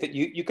 here, Nathan,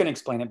 you can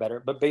explain it better.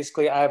 But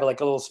basically, I have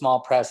like a little small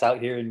press out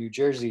here in New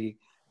Jersey,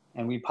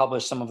 and we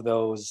published some of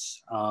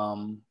those.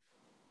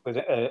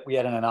 We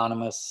had an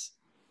anonymous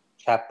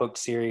chapbook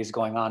series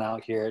going on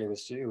out here. It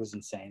was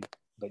insane.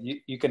 But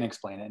you can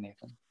explain it,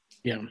 Nathan.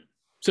 Yeah.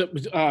 So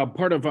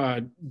part of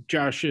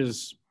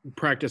Josh's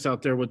practice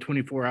out there with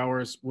 24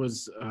 Hours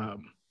was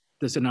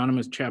this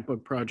anonymous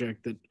chapbook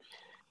project that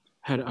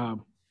had I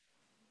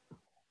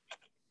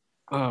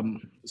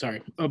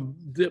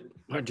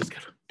just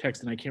got a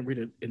text and I can't read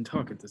it and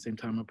talk at the same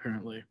time,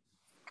 apparently.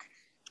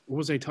 What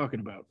was I talking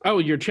about? Oh,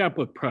 your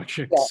chapbook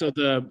project. Yeah. So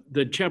the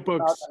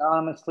chapbooks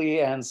anonymously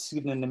and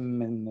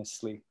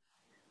pseudonymously.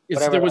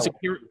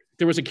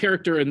 There was a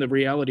character in the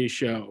reality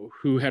show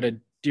who had a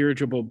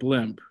dirigible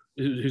blimp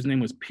whose name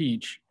was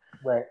Peach.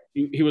 Right.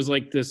 He was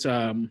like this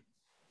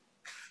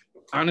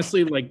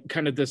honestly, like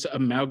kind of this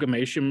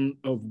amalgamation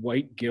of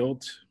white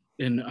guilt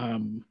and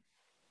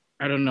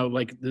I don't know,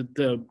 like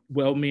the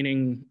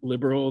well-meaning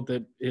liberal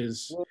that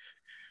is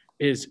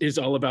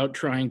all about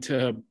trying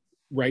to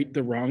right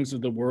the wrongs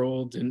of the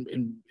world,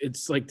 and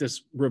it's like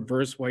this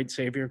reverse white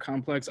savior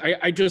complex.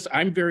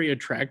 I'm very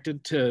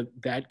attracted to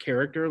that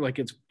character. Like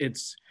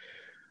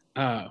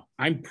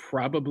I'm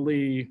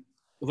probably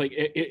like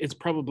it's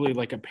probably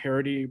like a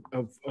parody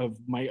of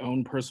my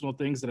own personal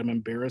things that I'm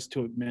embarrassed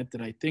to admit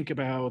that I think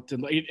about,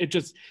 and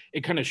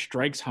it kind of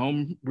strikes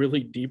home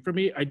really deep for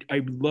me.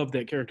 I love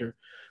that character,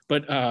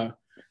 but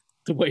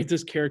the way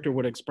this character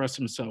would express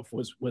himself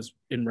was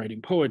in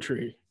writing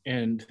poetry,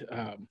 and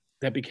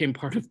that became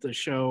part of the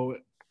show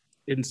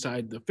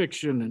inside the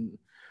fiction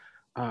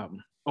and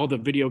all the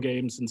video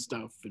games and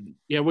stuff. And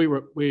yeah,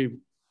 we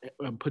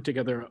put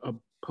together a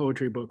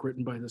poetry book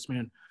written by this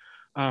man.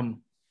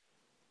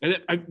 And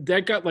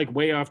that got like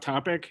way off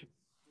topic.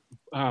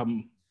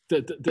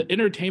 The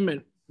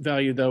entertainment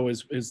value though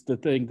is the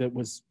thing that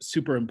was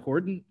super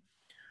important.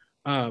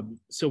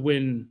 So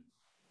when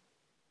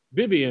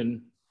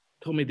Vivian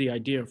told me the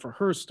idea for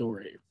her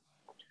story,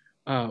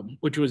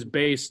 which was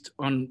based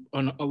on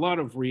a lot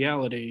of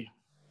reality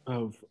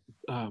of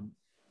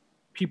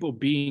people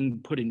being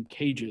put in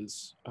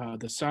cages.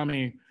 The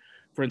Sami,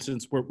 for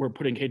instance, were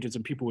put in cages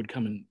and people would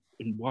come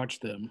and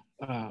watch them.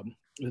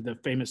 The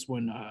famous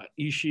one,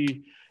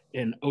 Ishi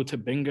and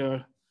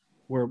Otabinga,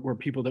 were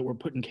people that were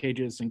put in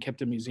cages and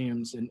kept in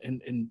museums.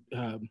 And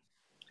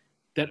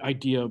that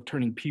idea of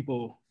turning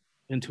people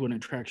into an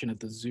attraction at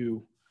the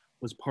zoo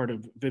was part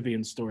of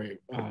Vivian's story,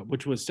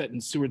 which was set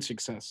in Seward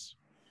success.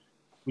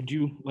 Would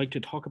you like to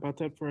talk about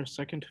that for a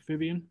second,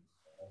 Vivian?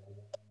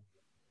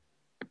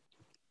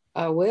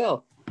 I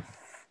will.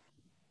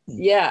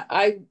 Yeah,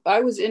 I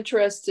was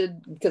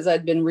interested because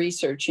I'd been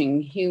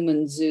researching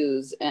human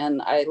zoos,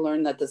 and I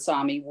learned that the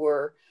Sami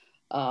were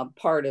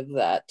part of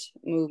that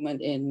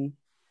movement in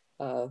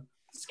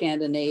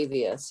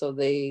Scandinavia. So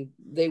they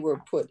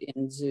were put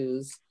in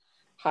zoos,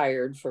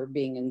 hired for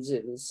being in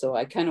zoos. So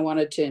I kind of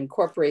wanted to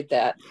incorporate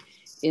that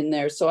in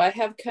there. So I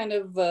have kind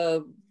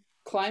of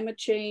climate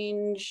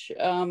change,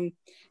 kind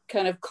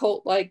of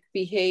cult-like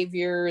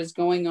behavior is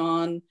going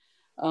on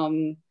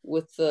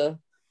with the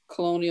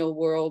colonial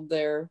world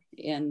there.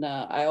 And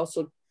I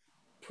also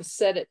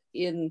set it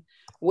in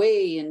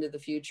way into the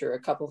future, a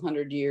couple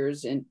hundred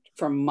years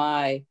from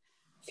my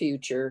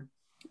future,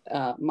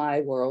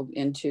 my world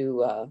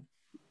into,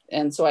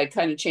 and so I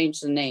kind of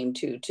changed the name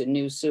to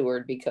New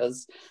Seward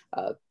because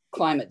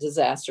climate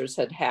disasters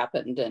had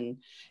happened,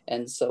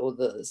 and so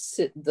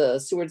the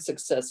Seward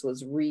success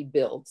was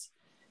rebuilt.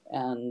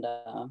 And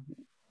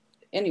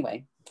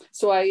anyway,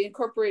 so I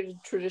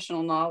incorporated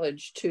traditional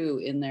knowledge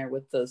too in there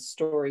with the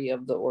story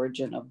of the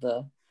origin of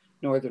the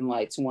Northern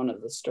Lights, one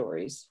of the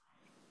stories.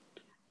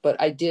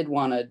 But I did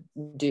want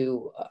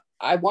to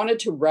I wanted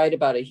to write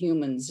about a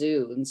human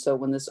zoo. And so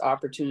when this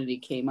opportunity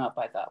came up,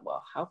 I thought,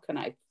 well, how can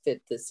I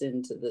fit this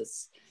into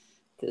this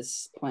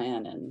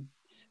plan?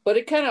 But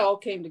it kind of all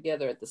came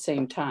together at the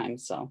same time.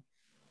 So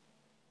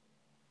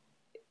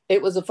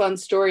it was a fun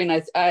story.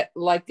 And I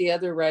like the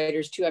other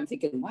writers too, I'm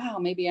thinking, wow,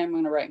 maybe I'm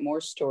going to write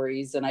more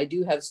stories. And I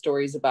do have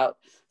stories about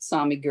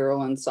Sami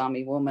girl and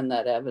Sami woman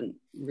that haven't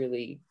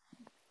really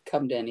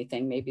come to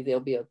anything. Maybe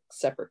there'll be a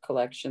separate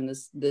collection.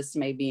 This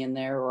may be in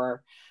there,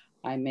 or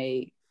I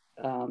may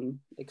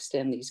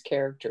extend these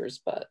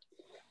characters. But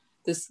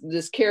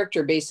this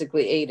character,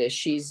 basically Ada,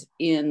 she's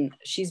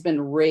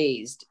been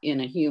raised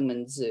in a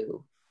human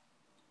zoo.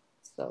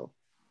 So,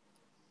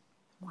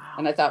 wow.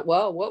 And I thought,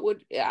 well, what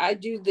would I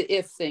do the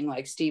if thing,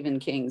 like Stephen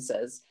King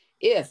says,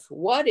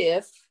 what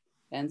if,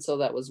 and so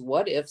that was,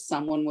 what if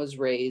someone was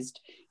raised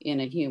in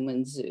a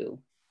human zoo?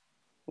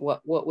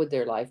 What would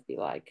their life be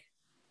like?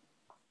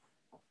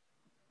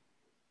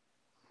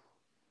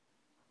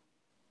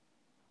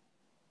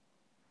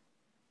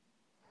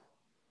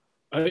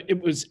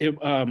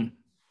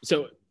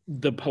 So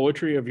the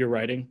poetry of your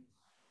writing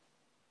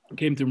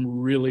came through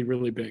really,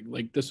 really big.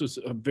 Like, this was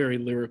a very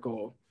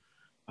lyrical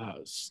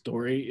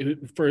story,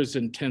 for as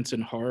intense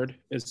and hard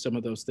as some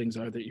of those things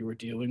are that you were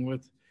dealing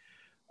with.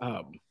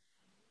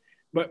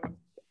 But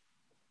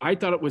I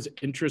thought it was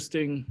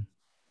interesting.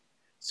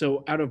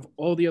 So out of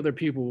all the other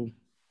people,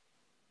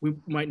 we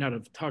might not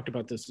have talked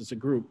about this as a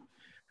group.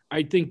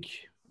 I think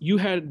you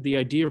had the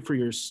idea for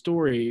your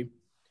story,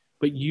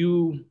 but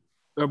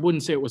I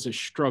wouldn't say it was a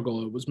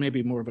struggle. It was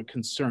maybe more of a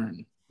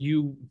concern.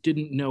 You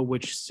didn't know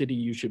which city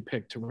you should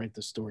pick to write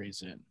the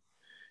stories in.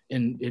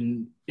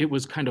 And it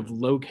was kind of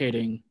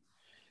locating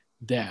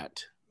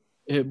that,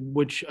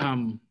 which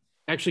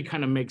actually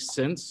kind of makes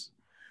sense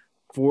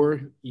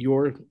for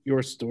your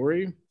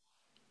story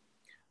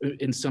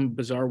in some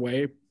bizarre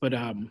way. But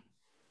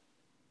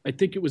I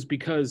think it was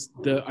because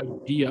the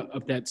idea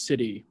of that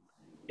city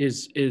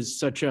is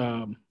such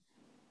a,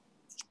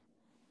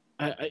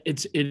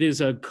 it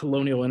is a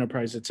colonial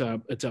enterprise. It's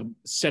a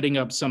setting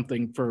up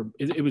something for,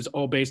 it was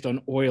all based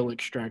on oil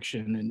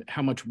extraction and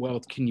how much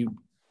wealth can you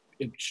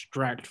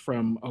extract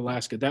from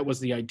Alaska. That was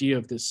the idea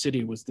of this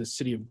city, was this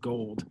city of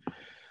gold.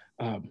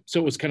 So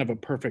it was kind of a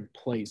perfect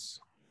place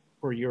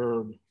for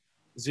your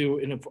zoo.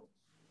 And if,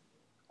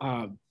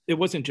 it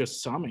wasn't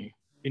just Sami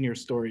in your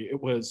story,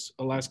 it was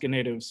Alaska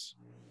Natives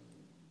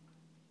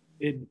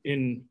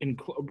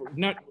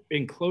not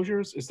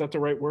enclosures, is that the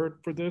right word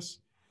for this?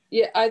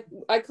 Yeah,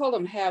 I call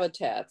them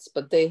habitats,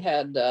 but they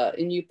had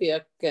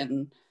Inupiaq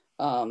and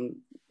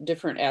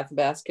different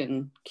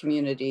Athabascan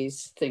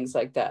communities, things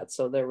like that.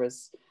 So there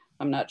was,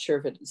 I'm not sure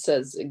if it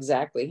says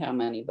exactly how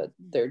many, but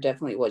there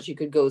definitely was. You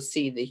could go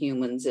see the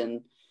humans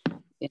in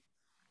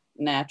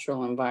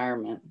natural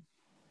environment,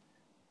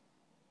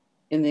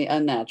 in the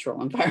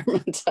unnatural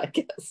environment, I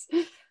guess.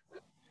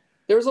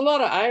 There was a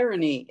lot of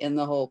irony in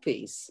the whole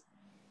piece.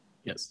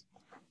 Yes.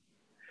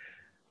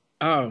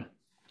 I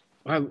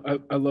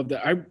love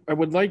that. I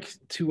would like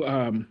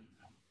to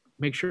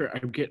make sure I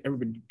get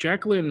everybody.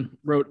 Jacqueline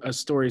wrote a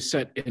story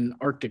set in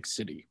Arctic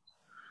City,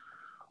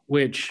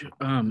 which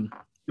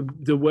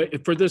the way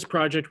for this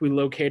project we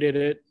located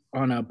it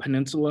on a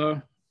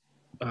peninsula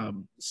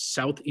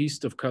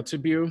southeast of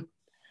Kotzebue,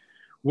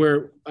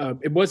 where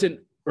it wasn't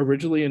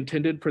originally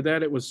intended for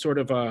that. It was sort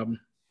of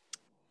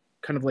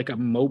kind of like a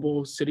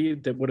mobile city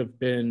that would have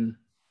been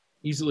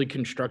easily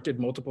constructed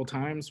multiple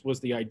times, was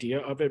the idea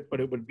of it, but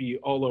it would be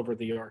all over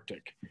the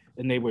Arctic,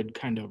 and they would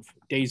kind of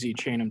daisy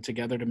chain them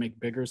together to make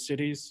bigger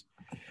cities.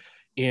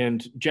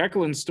 And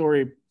Jacqueline's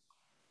story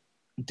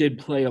did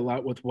play a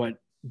lot with what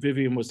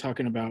Vivian was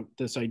talking about,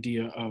 this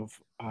idea of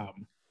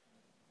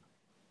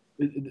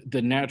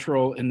the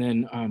natural, and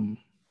then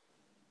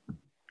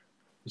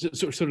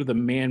sort of the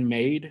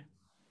man-made,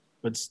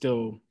 but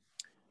still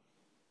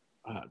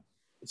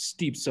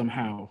steeped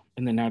somehow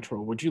in the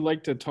natural. Would you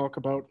like to talk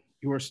about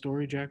your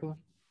story, Jacqueline?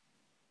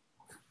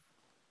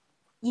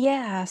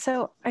 Yeah,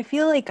 so I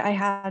feel like I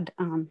had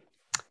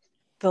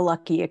the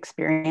lucky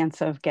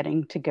experience of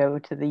getting to go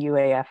to the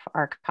UAF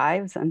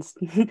archives and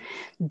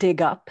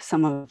dig up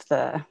some of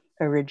the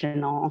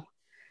original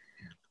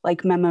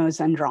like memos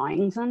and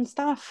drawings and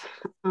stuff.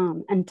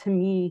 And to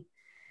me,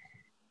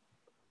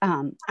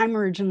 I'm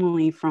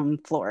originally from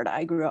Florida.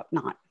 I grew up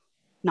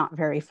not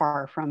very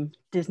far from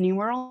Disney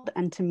World.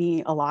 And to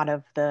me, a lot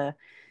of the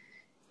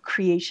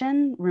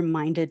creation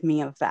reminded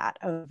me of that,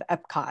 of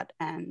Epcot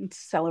and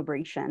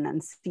Celebration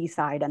and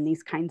Seaside and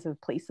these kinds of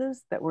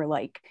places that were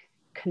like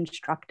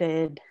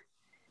constructed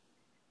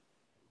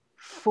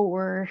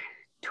for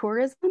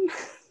tourism.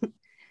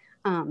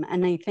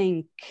 And I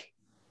think,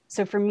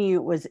 so for me,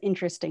 it was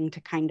interesting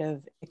to kind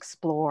of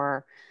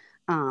explore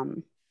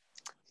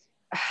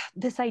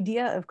this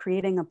idea of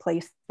creating a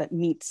place that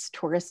meets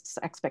tourists'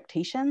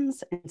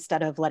 expectations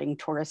instead of letting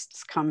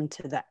tourists come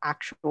to the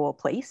actual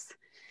place.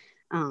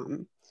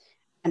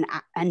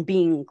 And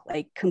being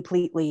like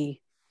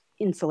completely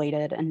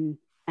insulated and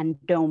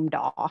domed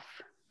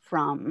off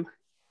from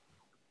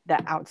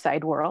the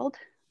outside world.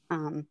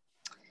 And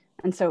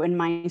so in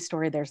my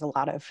story, there's a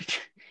lot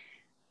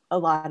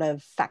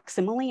of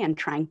facsimile and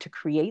trying to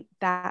create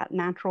that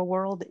natural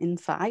world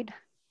inside.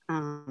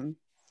 And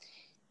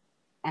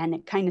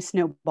it kind of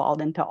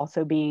snowballed into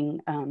also being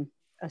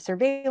a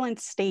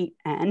surveillance state,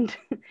 and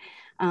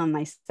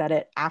I set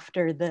it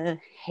after the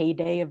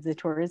heyday of the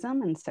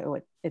tourism. And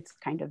so it's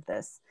kind of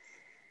this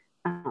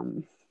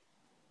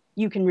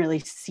you can really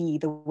see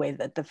the way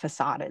that the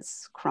facade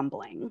is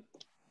crumbling.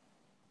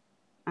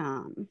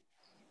 And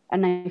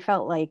I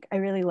felt like I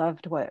really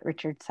loved what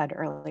Richard said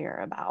earlier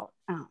about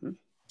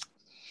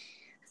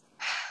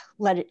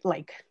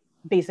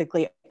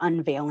basically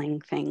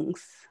unveiling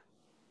things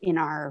in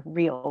our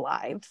real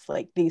lives,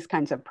 like these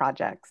kinds of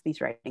projects,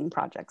 these writing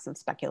projects of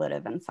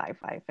speculative and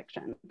sci-fi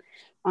fiction,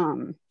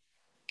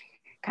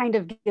 kind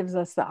of gives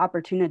us the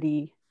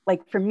opportunity,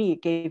 like for me,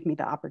 it gave me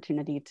the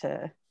opportunity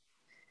to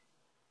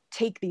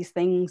take these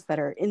things that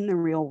are in the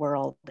real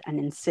world and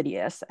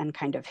insidious and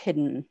kind of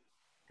hidden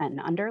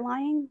and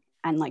underlying,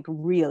 and like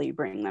really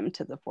bring them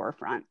to the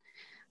forefront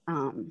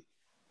and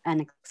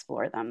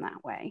explore them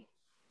that way.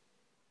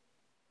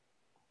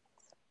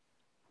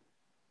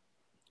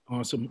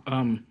 Awesome.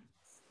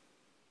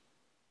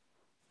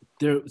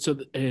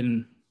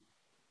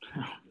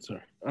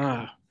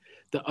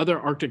 The other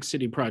Arctic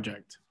City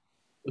project,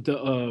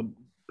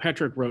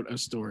 Patrick wrote a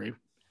story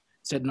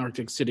set in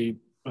Arctic City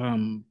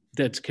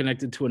that's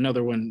connected to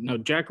another one. Now,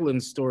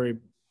 Jacqueline's story,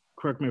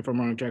 correct me if I'm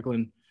wrong,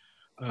 Jacqueline,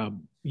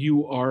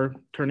 you are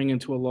turning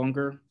into a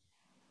longer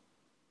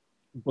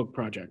book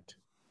project.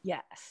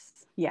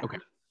 Yes. Yeah. Okay.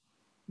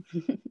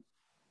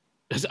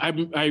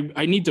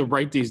 I need to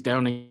write these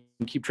down and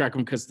keep track of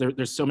them because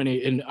there's so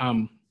many. And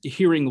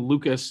hearing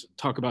Lucas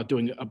talk about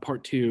doing a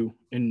part 2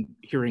 and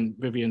hearing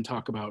Vivian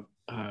talk about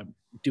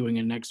doing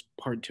a next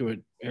part to it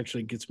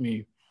actually gets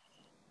me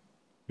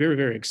very,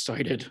 very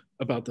excited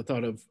about the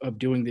thought of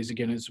doing these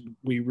again as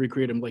we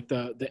recreate them. Like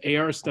the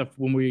AR stuff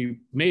when we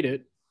made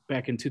it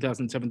back in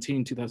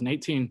 2017,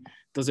 2018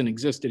 doesn't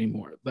exist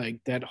anymore.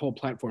 Like that whole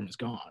platform is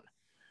gone.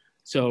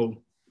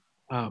 So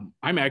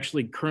I'm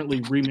actually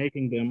currently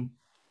remaking them,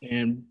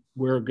 and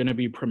we're going to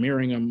be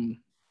premiering them,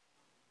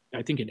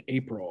 I think, in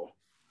April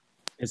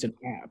as an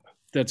app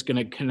that's going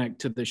to connect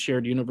to the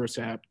Shared Universe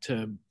app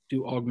to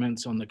do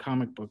augments on the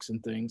comic books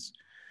and things.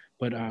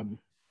 But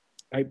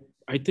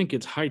I think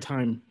it's high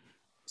time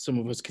some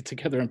of us get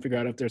together and figure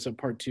out if there's a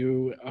part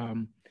 2.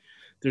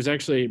 There's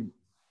actually,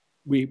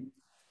 we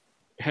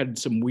had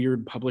some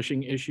weird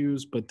publishing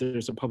issues, but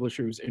there's a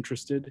publisher who's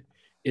interested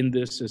in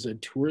this as a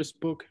tourist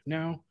book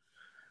now.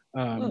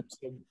 So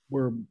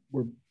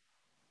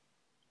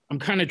I'm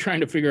kind of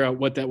trying to figure out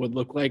what that would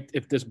look like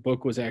if this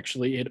book was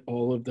actually at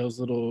all of those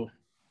little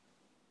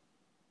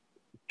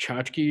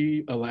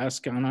tchotchke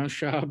Alaskana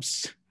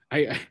shops.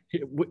 I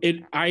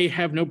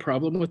have no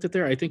problem with it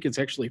there. I think it's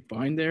actually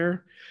fine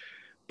there,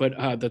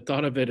 but the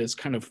thought of it is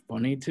kind of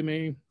funny to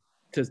me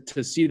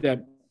to see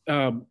that,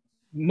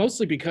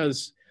 mostly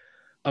because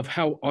of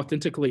how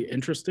authentically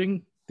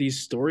interesting these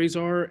stories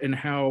are and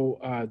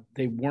how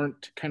they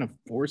weren't kind of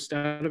forced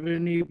out of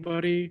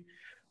anybody.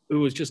 It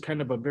was just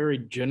kind of a very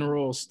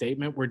general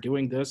statement. We're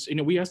doing this. You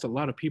know, we asked a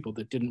lot of people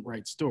that didn't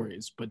write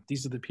stories, but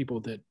these are the people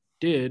that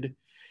did.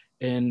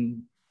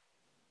 And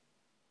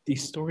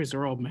these stories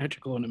are all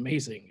magical and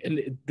amazing.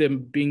 And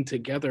them being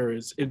together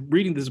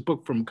reading this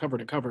book from cover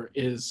to cover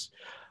is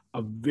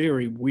a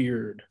very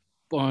weird,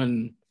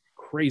 fun,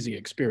 crazy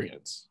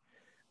experience.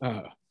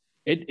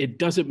 It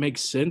doesn't make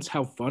sense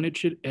how fun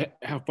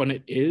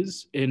it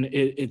is. And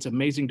it's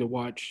amazing to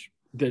watch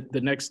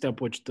the next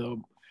step, which the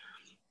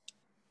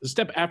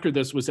step after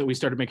this was that we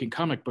started making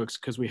comic books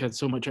because we had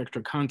so much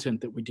extra content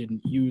that we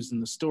didn't use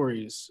in the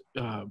stories.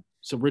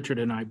 So Richard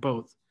and I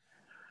both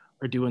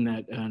are doing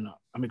that, and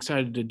I'm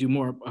excited to do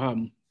more.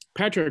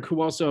 Patrick,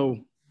 who also,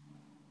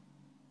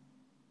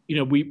 you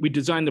know, we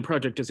designed the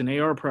project as an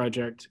AR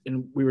project,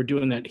 and we were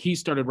doing that. He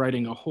started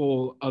writing a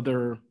whole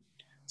other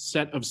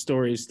set of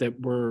stories that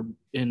were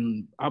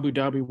in Abu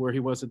Dhabi, where he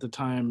was at the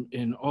time,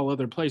 in all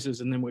other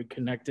places, and then we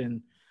connect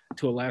in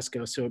to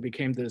Alaska. So it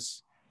became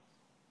this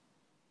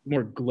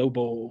more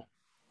global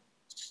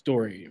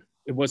story.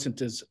 It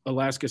wasn't as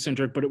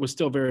Alaska-centric, but it was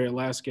still very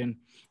Alaskan.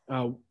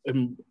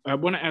 And I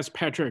want to ask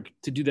Patrick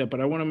to do that,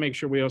 but I want to make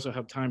sure we also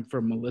have time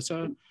for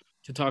Melissa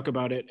to talk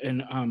about it.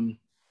 And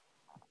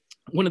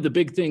one of the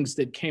big things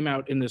that came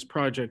out in this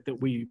project that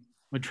we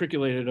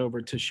matriculated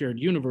over to Shared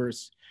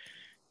Universe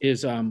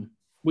is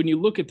when you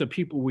look at the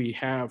people we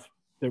have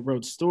that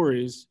wrote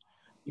stories,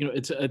 you know,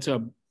 it's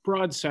a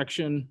broad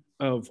section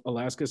of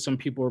Alaska. Some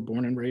people were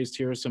born and raised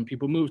here. Some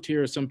people moved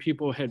here. Some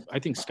people had, I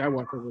think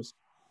Skywalker was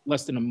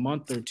less than a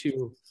month or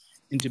two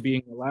into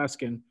being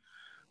Alaskan.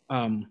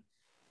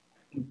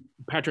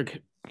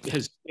 Patrick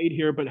has stayed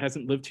here but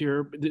hasn't lived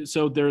here.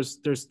 So there's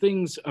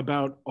things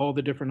about all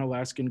the different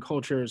Alaskan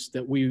cultures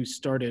that we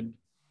started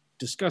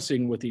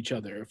discussing with each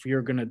other. If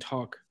you're going to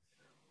talk,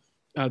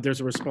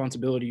 there's a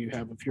responsibility you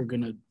have. If you're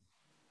going to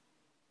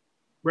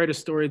write a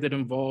story that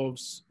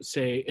involves,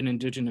 say, an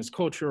indigenous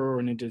culture or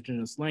an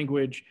indigenous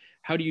language,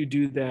 how do you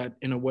do that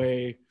in a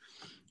way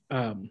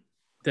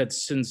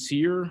that's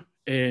sincere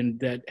and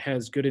that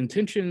has good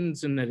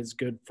intentions and that is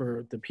good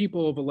for the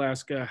people of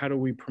Alaska? How do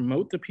we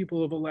promote the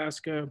people of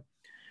Alaska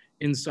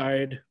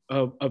inside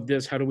of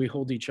this? How do we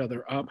hold each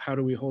other up? How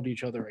do we hold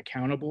each other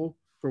accountable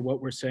for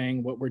what we're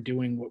saying, what we're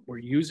doing, what we're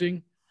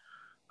using?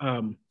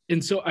 And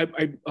so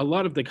a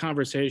lot of the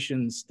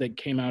conversations that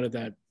came out of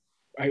that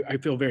I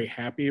feel very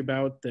happy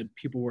about that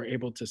people were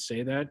able to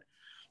say that.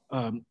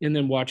 And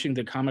then watching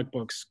the comic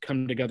books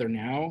come together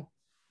now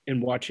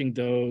and watching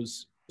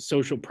those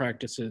social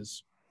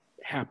practices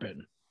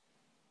happen,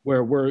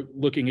 where we're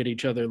looking at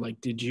each other like,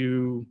 did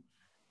you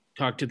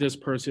talk to this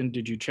person?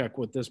 Did you check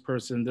with this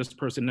person? This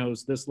person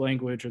knows this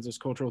language or this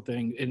cultural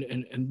thing,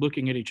 and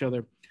looking at each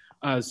other.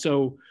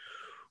 So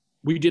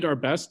we did our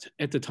best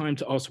at the time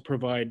to also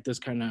provide this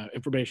kind of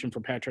information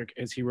for Patrick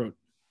as he wrote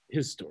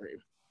his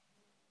story.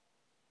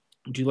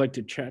 Would you like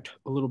to chat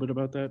a little bit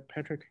about that,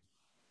 Patrick?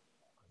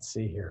 Let's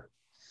see here.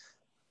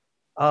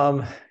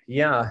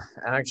 Yeah,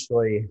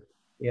 actually,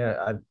 yeah,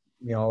 I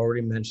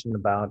already mentioned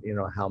about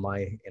how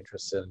my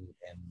interest in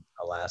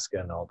Alaska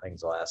and all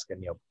things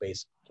Alaskan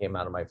came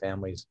out of my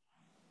family's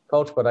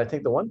culture. But I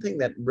think the one thing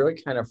that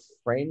really kind of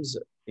frames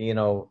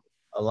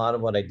a lot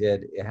of what I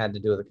did, it had to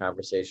do with the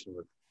conversation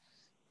with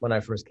when I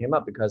first came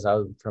up, because I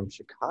was from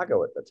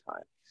Chicago at the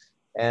time.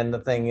 And the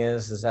thing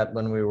is that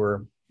when we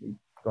were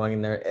going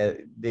in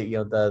there,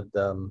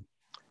 the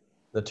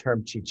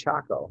term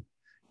chichaco,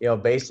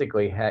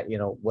 basically had,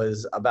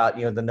 was about,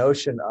 the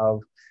notion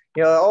of,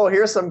 oh,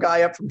 here's some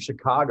guy up from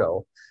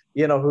Chicago,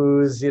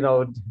 who's,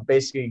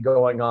 basically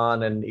going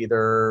on and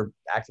either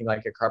acting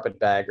like a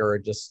carpetbagger or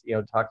just,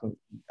 talking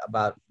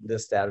about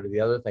this, that, or the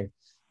other thing.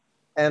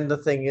 And the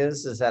thing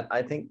is that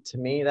I think to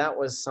me, that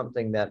was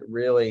something that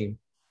really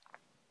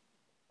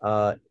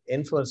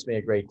influenced me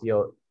a great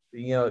deal,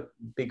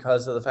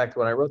 because of the fact that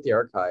when I wrote the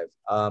archive,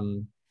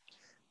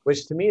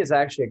 which to me is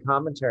actually a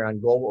commentary on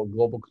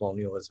global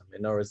colonialism.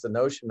 In other words, the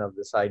notion of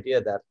this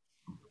idea that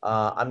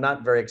I'm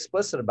not very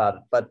explicit about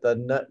it, but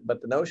the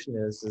notion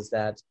is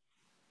that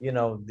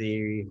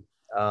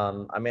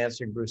I'm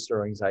answering Bruce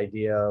Sterling's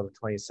idea of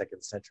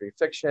 22nd century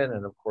fiction,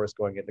 and of course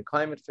going into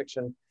climate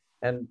fiction,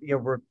 and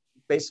we're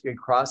basically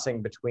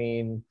crossing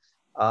between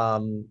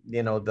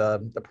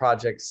the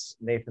projects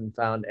Nathan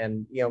found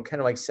and kind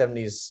of like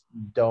 70s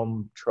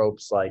dome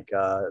tropes like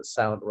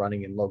Silent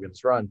Running and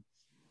Logan's Run,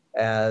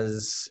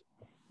 as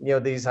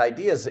these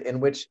ideas in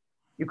which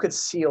you could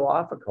seal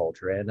off a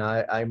culture. And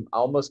I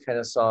almost kind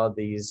of saw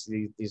these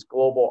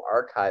global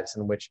archives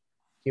in which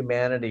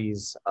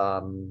humanity's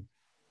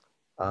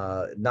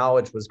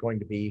knowledge was going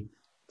to be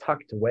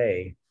tucked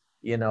away,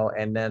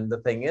 and then the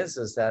thing is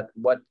that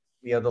what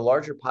the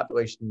larger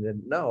population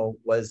didn't know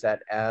was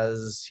that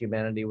as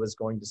humanity was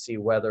going to see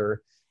whether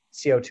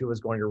CO2 was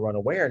going to run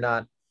away or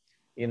not,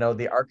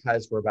 the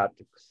archives were about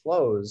to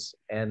close.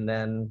 And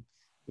then,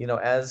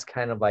 as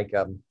kind of like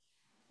kind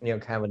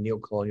of a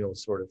neo-colonial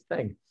sort of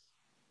thing.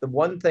 The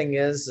one thing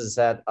is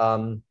that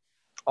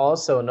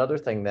also another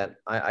thing that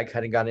I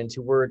kind of got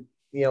into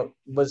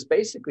was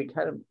basically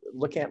kind of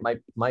looking at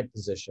my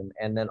position,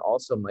 and then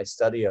also my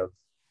study of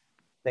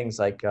things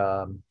like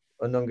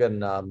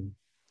Unungan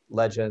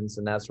legends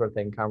and that sort of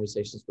thing,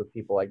 conversations with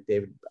people like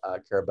David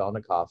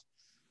Karabelnikov,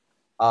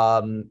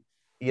 and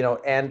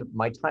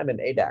my time in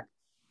ADAC.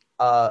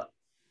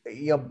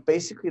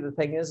 Basically the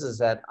thing is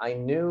that I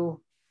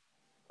knew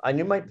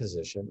my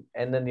position.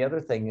 And then the other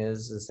thing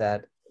is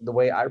that the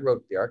way I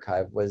wrote the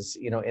archive was,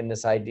 in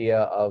this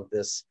idea of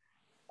this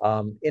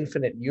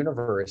infinite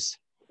universe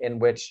in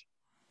which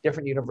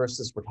different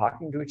universes were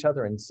talking to each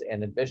other and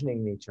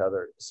envisioning each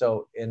other.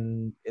 So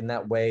in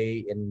that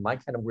way, in my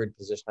kind of weird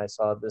position, I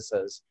saw this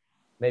as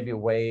maybe a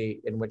way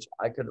in which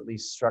I could at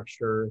least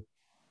structure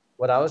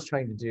what I was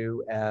trying to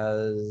do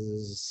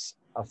as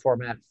a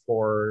format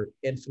for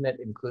infinite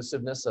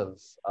inclusiveness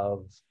of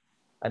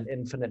an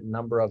infinite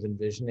number of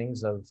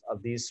envisionings of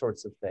these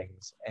sorts of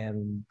things.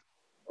 And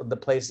the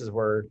places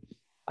where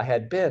I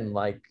had been,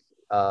 like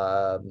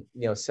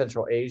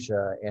Central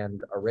Asia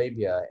and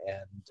Arabia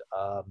and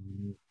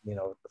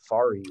the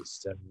Far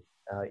East, and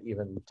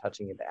even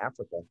touching into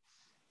Africa,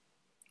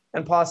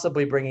 and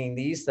possibly bringing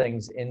these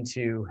things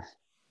into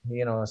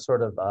a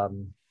sort of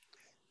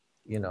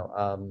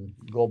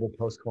global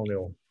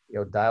post-colonial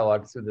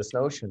dialogue through this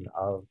notion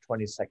of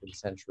 22nd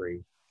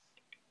century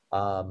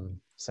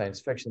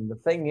science fiction. The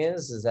thing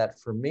is that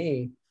for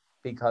me,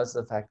 because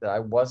of the fact that I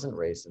wasn't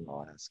raised in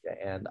Alaska,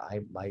 and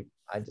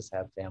I just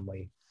have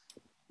family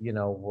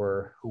who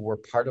were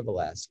part of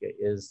Alaska,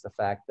 is the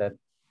fact that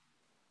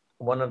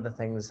one of the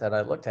things that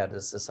I looked at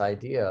is this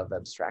idea of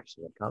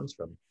abstraction that comes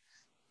from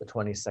the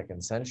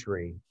 22nd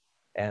century,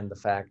 and the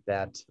fact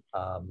that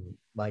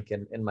like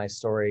in my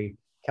story,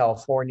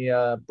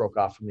 California broke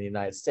off from the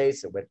United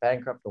States, it went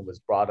bankrupt and was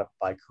brought up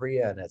by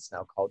Korea, and it's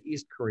now called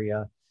East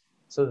Korea.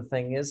 So the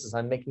thing is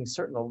I'm making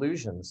certain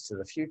allusions to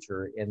the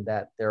future in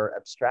that there are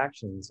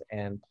abstractions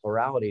and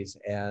pluralities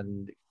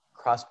and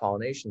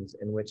cross-pollinations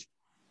in which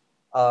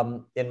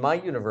in my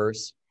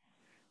universe,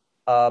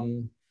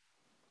 I'm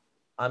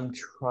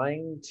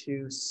trying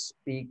to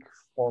speak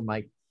for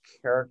my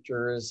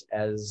characters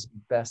as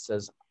best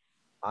as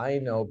I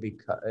know,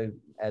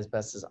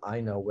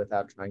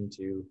 without trying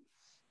to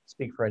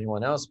speak for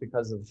anyone else,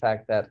 because of the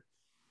fact that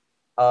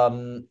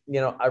I'm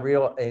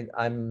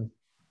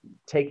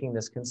taking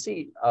this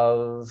conceit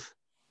of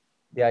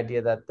the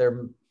idea that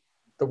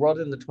the the world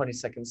in the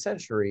 22nd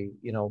century,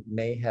 you know,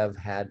 may have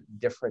had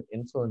different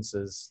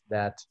influences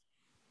that,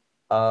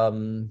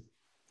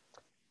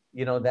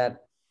 you know,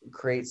 that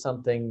create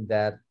something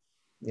that,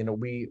 you know,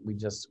 we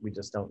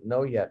just don't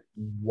know yet,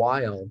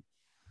 while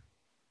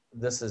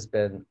this has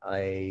been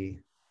a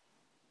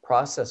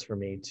process for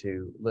me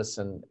to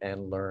listen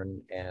and learn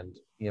and,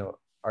 you know,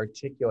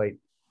 articulate,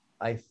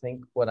 I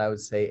think, what I would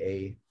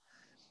say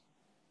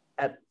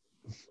at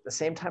the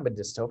same time, a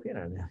dystopian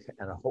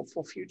and a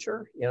hopeful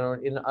future. You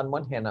know, on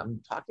one hand, I'm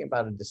talking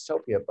about a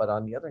dystopia, but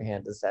on the other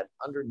hand, is that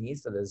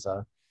underneath it is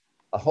a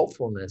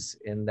hopefulness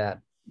in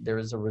that there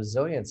is a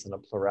resilience and a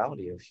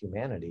plurality of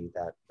humanity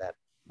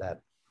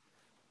that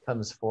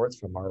comes forth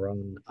from our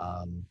own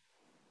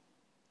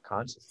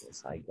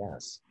consciousness, I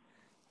guess.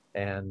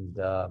 And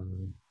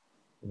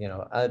you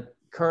know,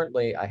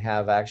 currently I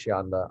have actually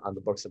on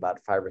the books about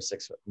 5 or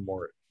 6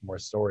 more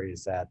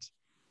stories that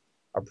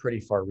are pretty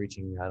far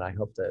reaching, and I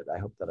hope that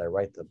I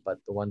write them. But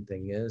the one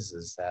thing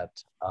is that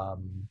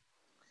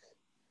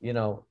you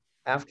know,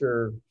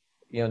 after,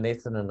 you know,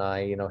 Nathan and I,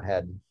 you know,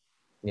 had,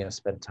 you know,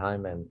 spent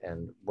time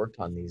and worked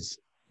on these,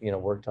 you know,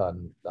 worked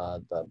on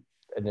the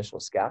initial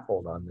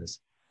scaffold on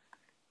this,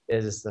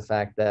 is the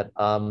fact that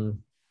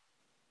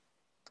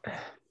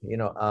you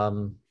know,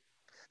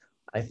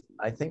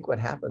 I think what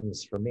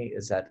happens for me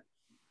is that,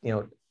 you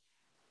know,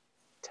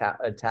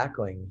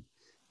 tackling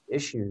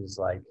issues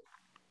like,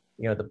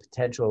 you know, the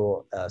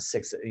potential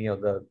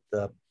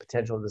the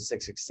potential of the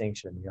sixth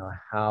extinction, you know,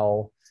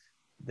 how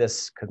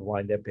this could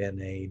wind up in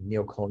a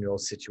neocolonial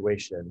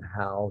situation,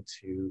 how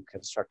to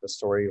construct a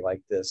story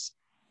like this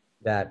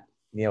that,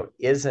 you know,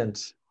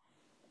 isn't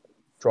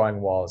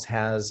drawing walls,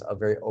 has a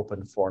very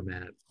open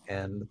format,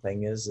 and the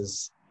thing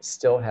is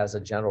still has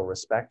a general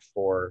respect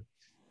for,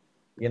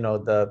 you know,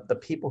 the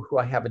people who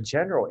I have a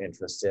general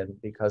interest in,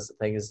 because the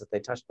thing is that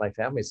they touched my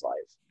family's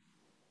life.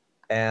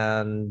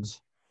 And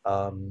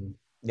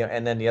you know,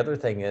 and then the other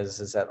thing is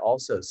that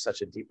also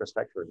such a deep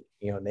respect for,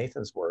 you know,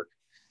 Nathan's work,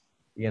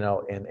 you know,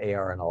 in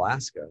AR in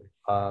Alaska.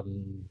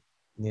 You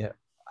know,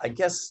 I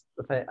guess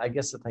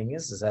the thing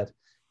is that,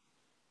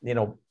 you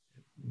know,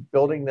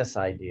 building this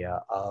idea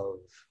of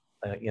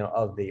you know,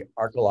 of the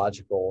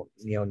archaeological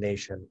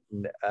neo-nation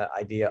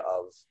idea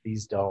of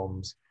these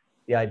domes,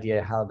 the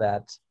idea how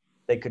that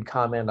they could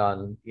comment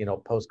on, you know,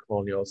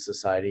 post-colonial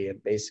society,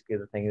 and basically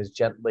the thing is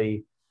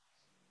gently,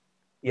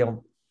 you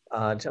know,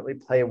 gently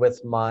play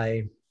with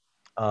my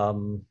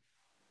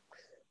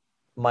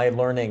my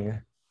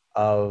learning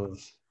of,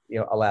 you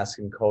know,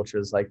 Alaskan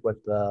cultures, like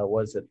with the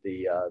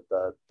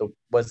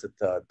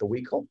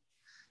Weekle,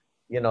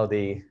 you know,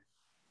 the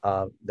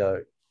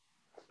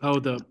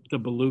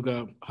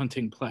beluga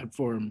hunting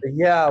platform.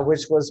 Yeah,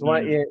 which was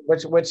one,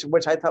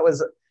 which I thought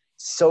was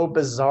so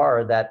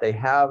bizarre that they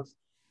have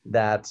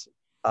that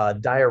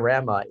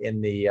diorama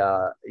in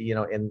the you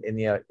know,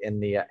 in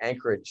the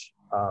Anchorage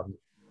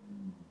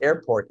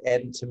airport,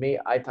 and to me,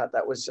 I thought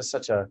that was just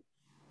such a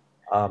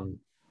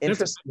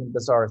interesting,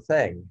 bizarre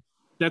thing.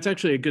 That's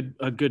actually a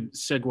good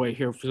segue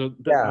here. So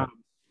Yeah.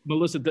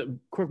 Melissa,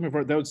 correct me if I'm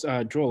wrong, that was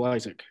Joel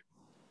Isaac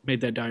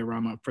made that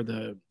diorama for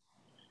the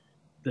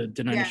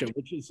Denali show,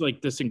 which is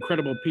like this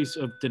incredible piece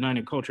of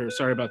Denali culture.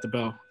 Sorry about the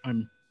bell. I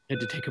had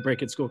to take a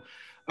break at school.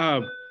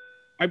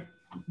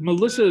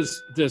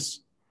 Melissa's this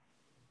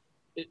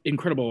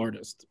incredible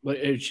artist.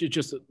 Like, she's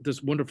just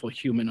this wonderful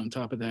human on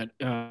top of that.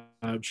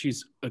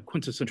 She's a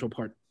quintessential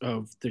part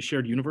of the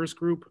Shared Universe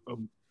group.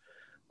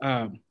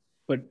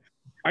 But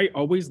I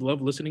always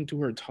love listening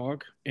to her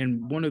talk.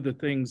 And one of the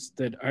things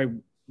that I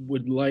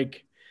would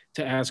like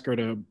to ask her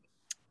to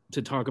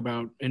talk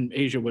about, and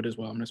Asia would as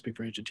well, I'm going to speak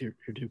for Asia here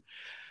too,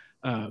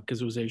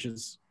 because it was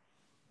Asia's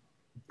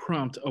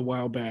prompt a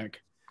while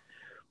back.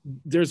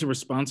 There's a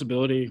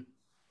responsibility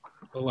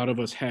a lot of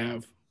us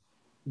have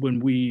when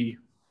we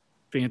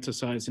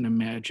fantasize and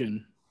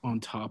imagine on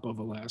top of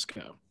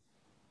Alaska.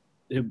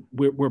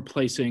 We're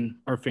placing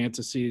our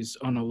fantasies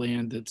on a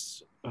land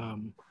that's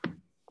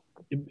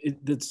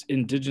that's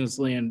indigenous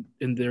land,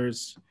 and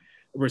there's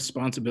a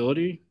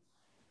responsibility.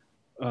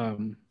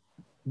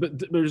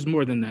 But there's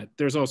more than that.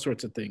 There's all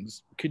sorts of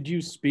things. Could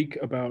you speak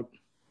about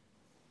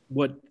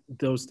what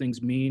those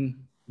things mean?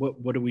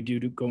 What do we do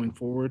going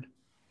forward?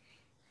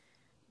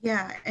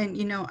 Yeah, and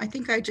you know, I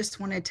think I just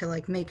wanted to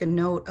like make a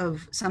note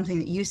of something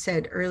that you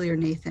said earlier,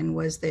 Nathan,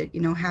 was that, you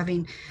know,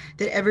 having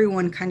that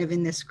everyone kind of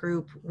in this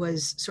group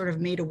was sort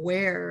of made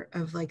aware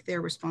of like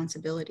their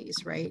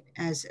responsibilities, right?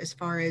 As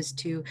far as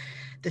to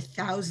the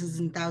thousands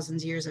and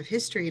thousands of years of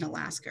history in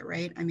Alaska,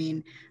 right? I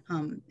mean,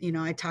 you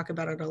know, I talk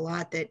about it a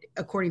lot that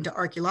according to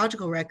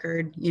archaeological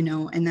record, you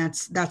know, and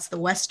that's the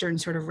Western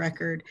sort of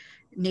record,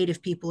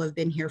 Native people have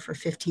been here for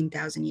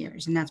 15,000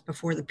 years, and that's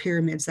before the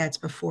pyramids, that's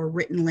before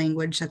written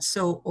language, that's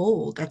so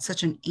old, that's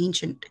such an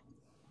ancient,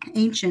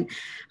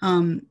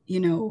 you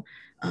know,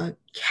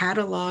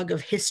 catalog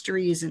of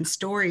histories and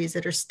stories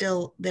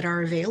that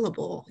are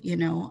available, you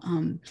know,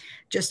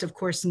 just of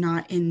course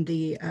not in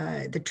the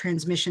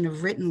transmission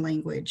of written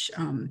language,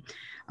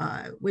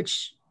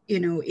 which,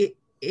 you know,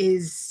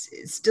 is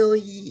still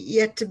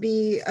yet to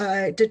be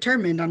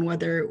determined on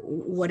whether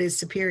what is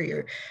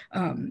superior.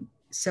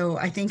 So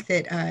I think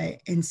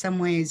that in some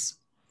ways,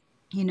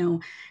 you know,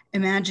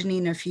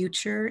 imagining a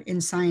future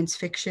in science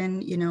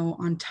fiction, you know,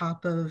 on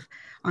top of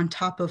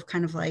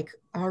kind of like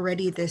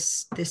already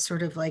this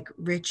sort of like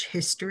rich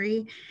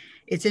history,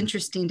 it's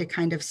interesting to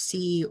kind of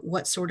see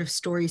what sort of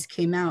stories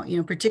came out, you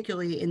know,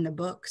 particularly in the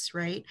books,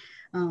 right?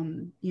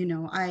 You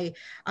know,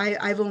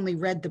 I've only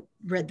read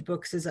the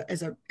books as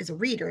a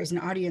reader, as an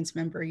audience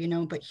member, you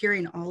know, but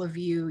hearing all of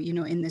you, you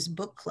know, in this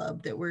book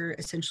club that we're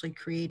essentially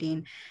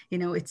creating, you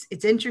know,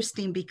 it's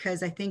interesting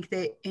because I think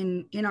that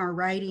in our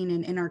writing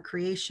and in our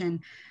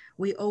creation,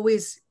 we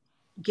always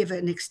give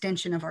an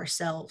extension of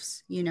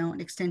ourselves, you know,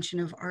 an extension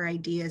of our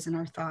ideas and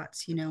our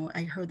thoughts. You know,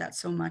 I heard that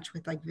so much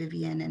with like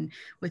Vivian and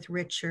with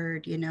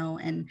Richard, you know,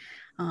 and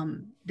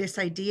this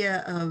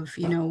idea of,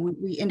 you know,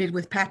 we ended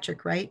with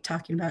Patrick, right,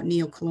 talking about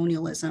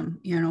neocolonialism,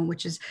 you know,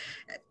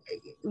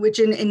 which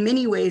in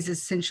many ways is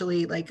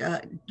essentially like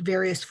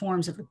various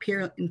forms of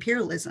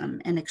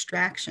imperialism and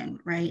extraction,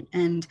 right?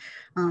 And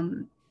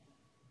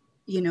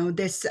you know,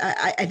 this,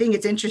 I think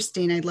it's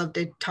interesting. I'd love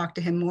to talk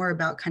to him more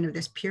about kind of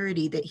this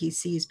purity that he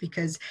sees,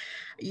 because,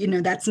 you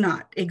know, that's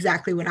not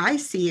exactly what I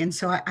see. And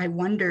so I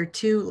wonder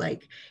too,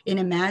 like in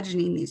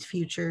imagining these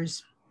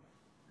futures,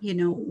 you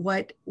know,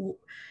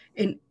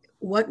 in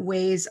what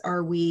ways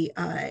are we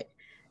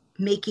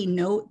making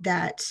note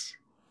that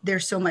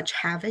there's so much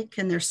havoc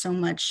and there's so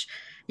much,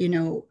 you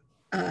know,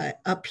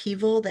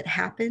 upheaval that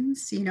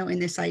happens, you know, in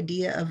this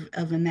idea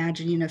of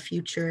imagining a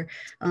future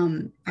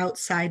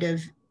outside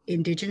of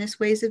indigenous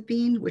ways of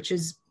being, which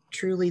is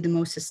truly the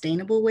most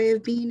sustainable way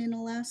of being in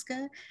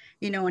Alaska,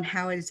 you know, and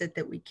how is it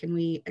that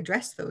we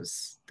address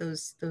those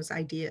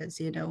ideas,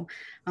 you know.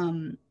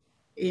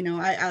 You know,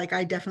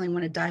 I definitely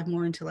want to dive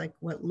more into like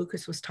what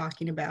Lucas was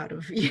talking about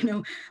of, you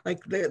know, like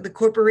the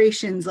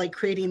corporations like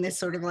creating this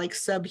sort of like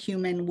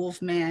subhuman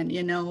wolf man,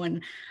 you know,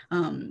 and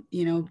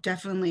you know,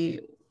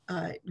 definitely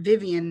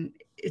Vivian,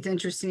 it's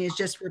interesting, it's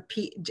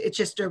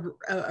just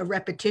a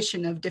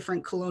repetition of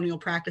different colonial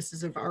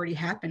practices that have already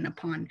happened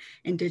upon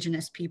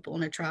indigenous people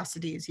and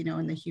atrocities, you know,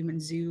 in the human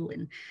zoo.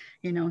 And,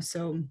 you know,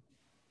 so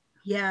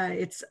yeah,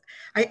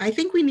 I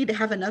think we need to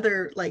have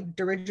another like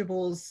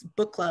Dirigibles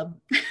book club.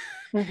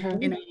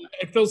 You know,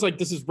 it feels like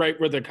this is right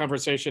where the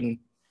conversation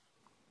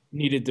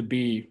needed to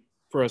be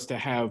for us to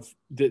have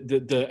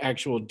the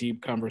actual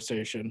deep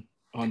conversation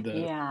on the.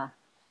 Yeah,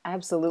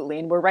 absolutely.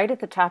 And we're right at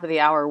the top of the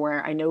hour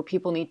where I know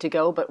people need to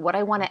go, but what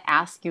I want to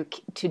ask you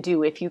to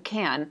do, if you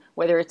can,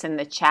 whether it's in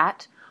the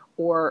chat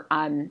or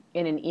in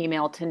an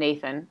email to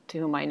Nathan, to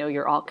whom I know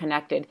you're all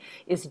connected,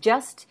 is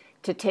just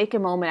to take a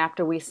moment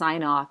after we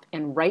sign off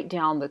and write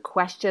down the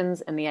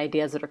questions and the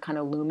ideas that are kind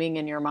of looming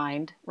in your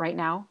mind right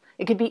now.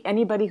 It could be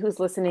anybody who's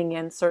listening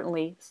in,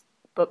 certainly,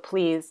 but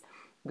please,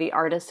 the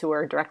artists who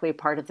are directly a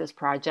part of this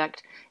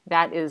project,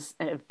 that is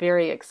a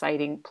very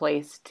exciting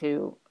place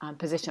to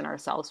position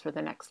ourselves for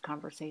the next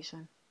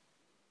conversation.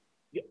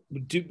 Yeah.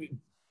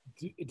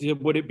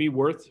 Would it be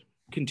worth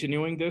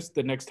continuing this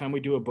the next time we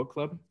do a book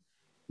club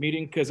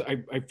meeting? Because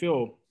I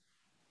feel...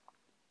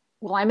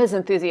 Well, I'm as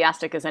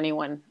enthusiastic as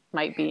anyone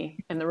might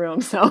be in the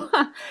room, so...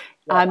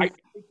 I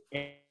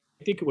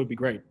think it would be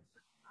great.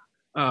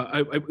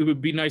 It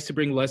would be nice to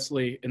bring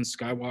Leslie and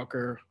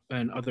Skywalker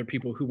and other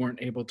people who weren't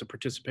able to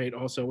participate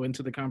also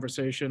into the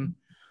conversation.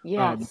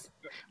 Yes.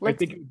 I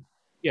think,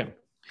 yeah.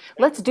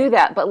 Let's do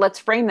that, but let's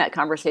frame that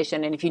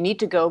conversation. And if you need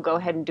to go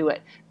ahead and do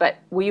it. But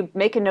will you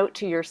make a note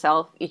to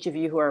yourself, each of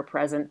you who are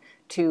present,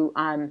 to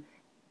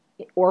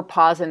or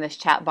pause in this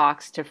chat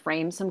box to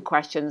frame some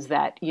questions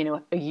that, you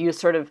know, you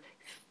sort of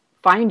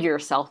find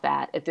yourself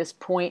at this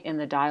point in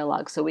the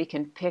dialogue, so we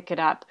can pick it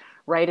up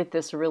right at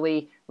this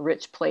really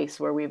rich place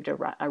where we've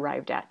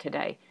arrived at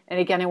today. And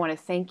again, I want to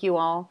thank you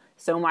all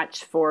so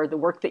much for the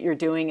work that you're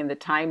doing and the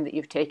time that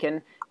you've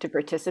taken to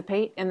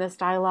participate in this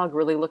dialogue.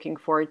 Really looking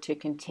forward to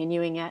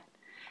continuing it,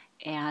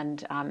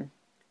 and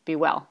be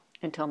well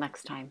until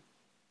next time.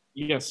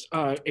 Yes,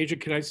 Aja,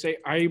 can I say,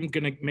 I'm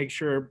going to make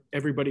sure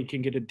everybody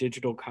can get a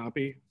digital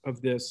copy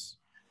of this.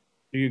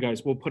 You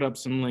guys, we'll put up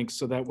some links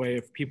so that way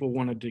if people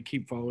wanted to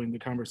keep following the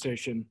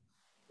conversation,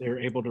 they're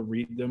able to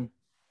read them.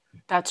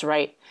 That's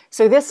right.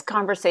 So this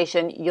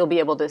conversation, you'll be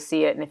able to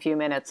see it in a few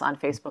minutes on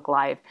Facebook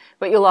Live,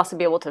 but you'll also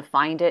be able to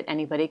find it.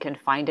 Anybody can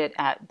find it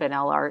at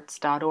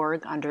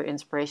bennelarts.org under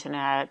Inspiration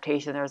and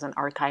Adaptation. There's an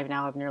archive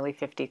now of nearly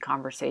 50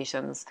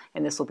 conversations,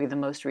 and this will be the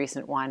most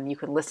recent one. You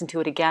can listen to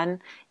it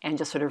again and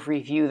just sort of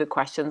review the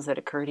questions that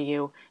occur to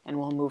you, and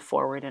we'll move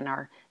forward in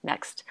our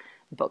next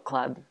book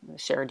club,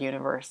 Shared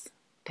Universe,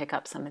 pick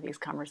up some of these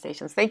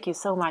conversations. Thank you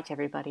so much,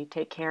 everybody.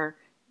 Take care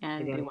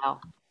and be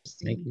well.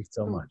 Thank you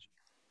so much.